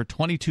unit for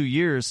 22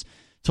 years,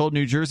 told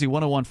New Jersey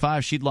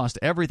 1015 she'd lost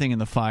everything in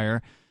the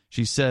fire.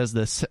 She says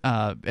this,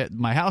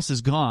 my house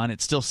is gone.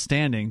 It's still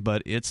standing,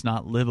 but it's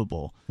not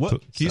livable.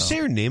 What? Can you say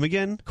her name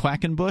again?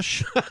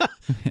 Quackenbush.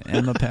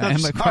 Emma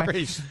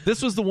Quackenbush.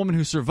 This was the woman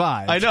who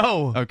survived. I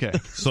know. Okay.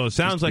 So it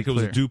sounds like it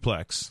was a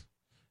duplex.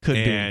 Could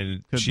be.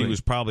 And she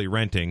was probably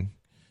renting.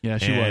 Yeah,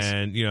 she was.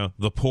 And,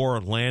 the poor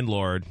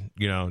landlord,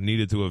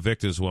 needed to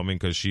evict this woman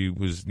because she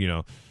was,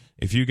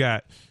 if you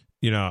got,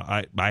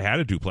 I had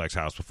a duplex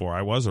house before.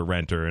 I was a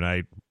renter, and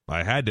I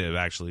had to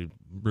actually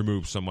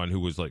remove someone who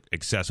was like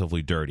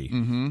excessively dirty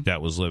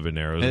that was living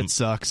there. It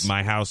sucks.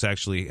 My house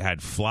actually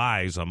had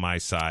flies on my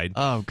side.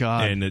 Oh,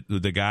 God. And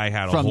the guy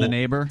had From the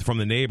neighbor? From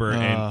the neighbor,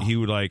 and he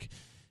would like...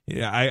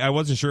 Yeah, I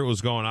wasn't sure what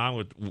was going on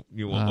with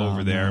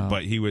over there,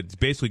 but he was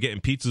basically getting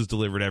pizzas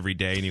delivered every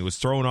day, and he was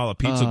throwing all the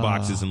pizza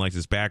boxes in like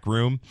this back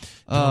room.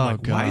 And I'm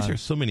like, why is there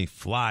so many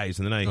flies?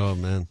 And then I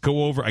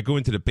go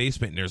into the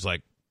basement, and there's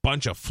like a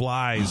bunch of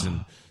flies,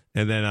 and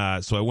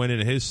then so I went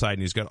into his side,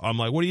 and I'm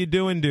like, what are you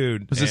doing,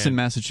 dude? Was this in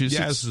Massachusetts?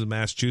 Yeah, this is in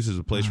Massachusetts,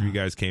 a place where you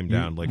guys came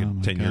down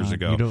 10 years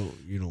ago.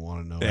 You don't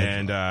want to know.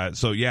 And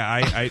so yeah,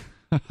 I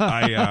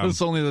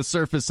it's only the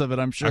surface of it,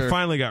 I'm sure. I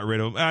finally got rid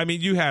of him. I mean,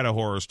 you had a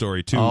horror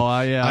story too.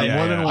 Oh, yeah.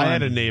 More than one. I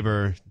had a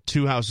neighbor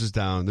 2 houses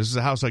down. This is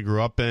a house I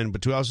grew up in,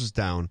 but 2 houses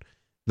down.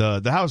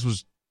 The house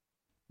was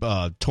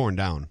torn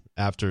down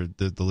after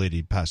the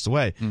lady passed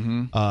away.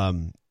 And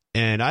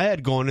I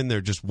had gone in there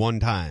just one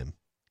time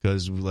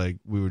because we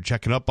were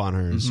checking up on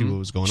her and see what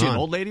was going on. She an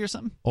old lady or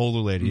something? Older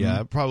lady,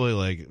 yeah.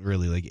 Probably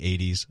really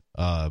 80s.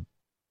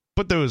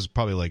 But there was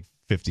probably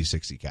 50,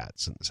 60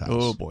 cats in this house.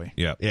 Oh, boy.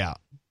 Yeah. Yeah.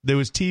 There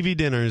was TV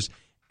dinners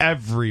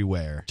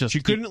everywhere.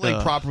 She couldn't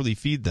properly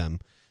feed them,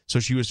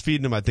 so she was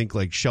feeding them, I think,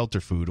 shelter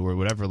food or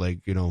whatever,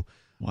 the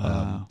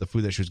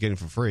food that she was getting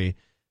for free.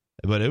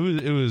 But it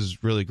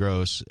was really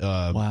gross.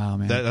 Wow,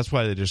 man. That's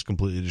why they just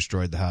completely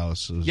destroyed the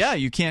house. Yeah,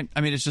 you can't.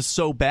 I mean, it's just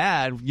so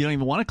bad. You don't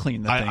even want to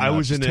clean the thing. I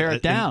was just tear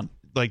it down.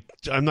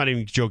 I'm not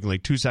even joking.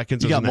 2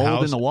 seconds. You got in the mold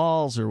house, in the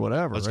walls or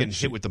whatever. I was getting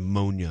hit with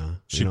ammonia.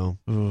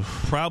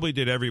 Probably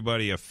did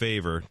everybody a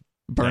favor.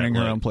 Burning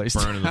her own place.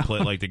 Burning the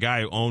place. The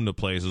guy who owned the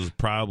place was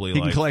probably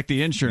he can collect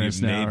the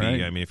insurance now, maybe,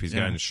 right? I mean, if he's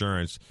got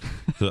insurance.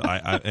 So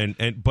but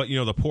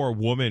the poor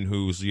woman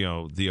who's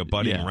the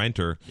abutting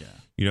renter,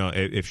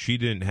 if she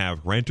didn't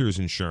have renter's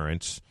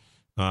insurance,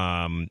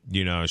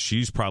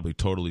 she's probably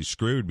totally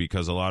screwed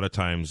because a lot of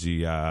times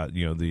the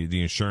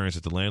insurance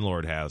that the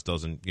landlord has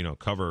doesn't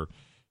cover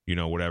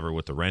whatever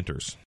with the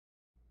renters.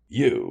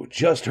 You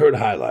just heard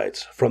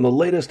highlights from the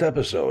latest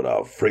episode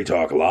of Free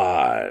Talk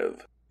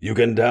Live. You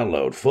can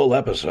download full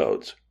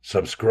episodes,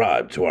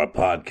 subscribe to our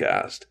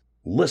podcast,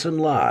 listen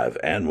live,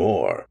 and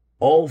more,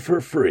 all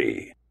for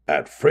free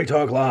at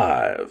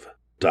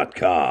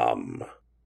freetalklive.com.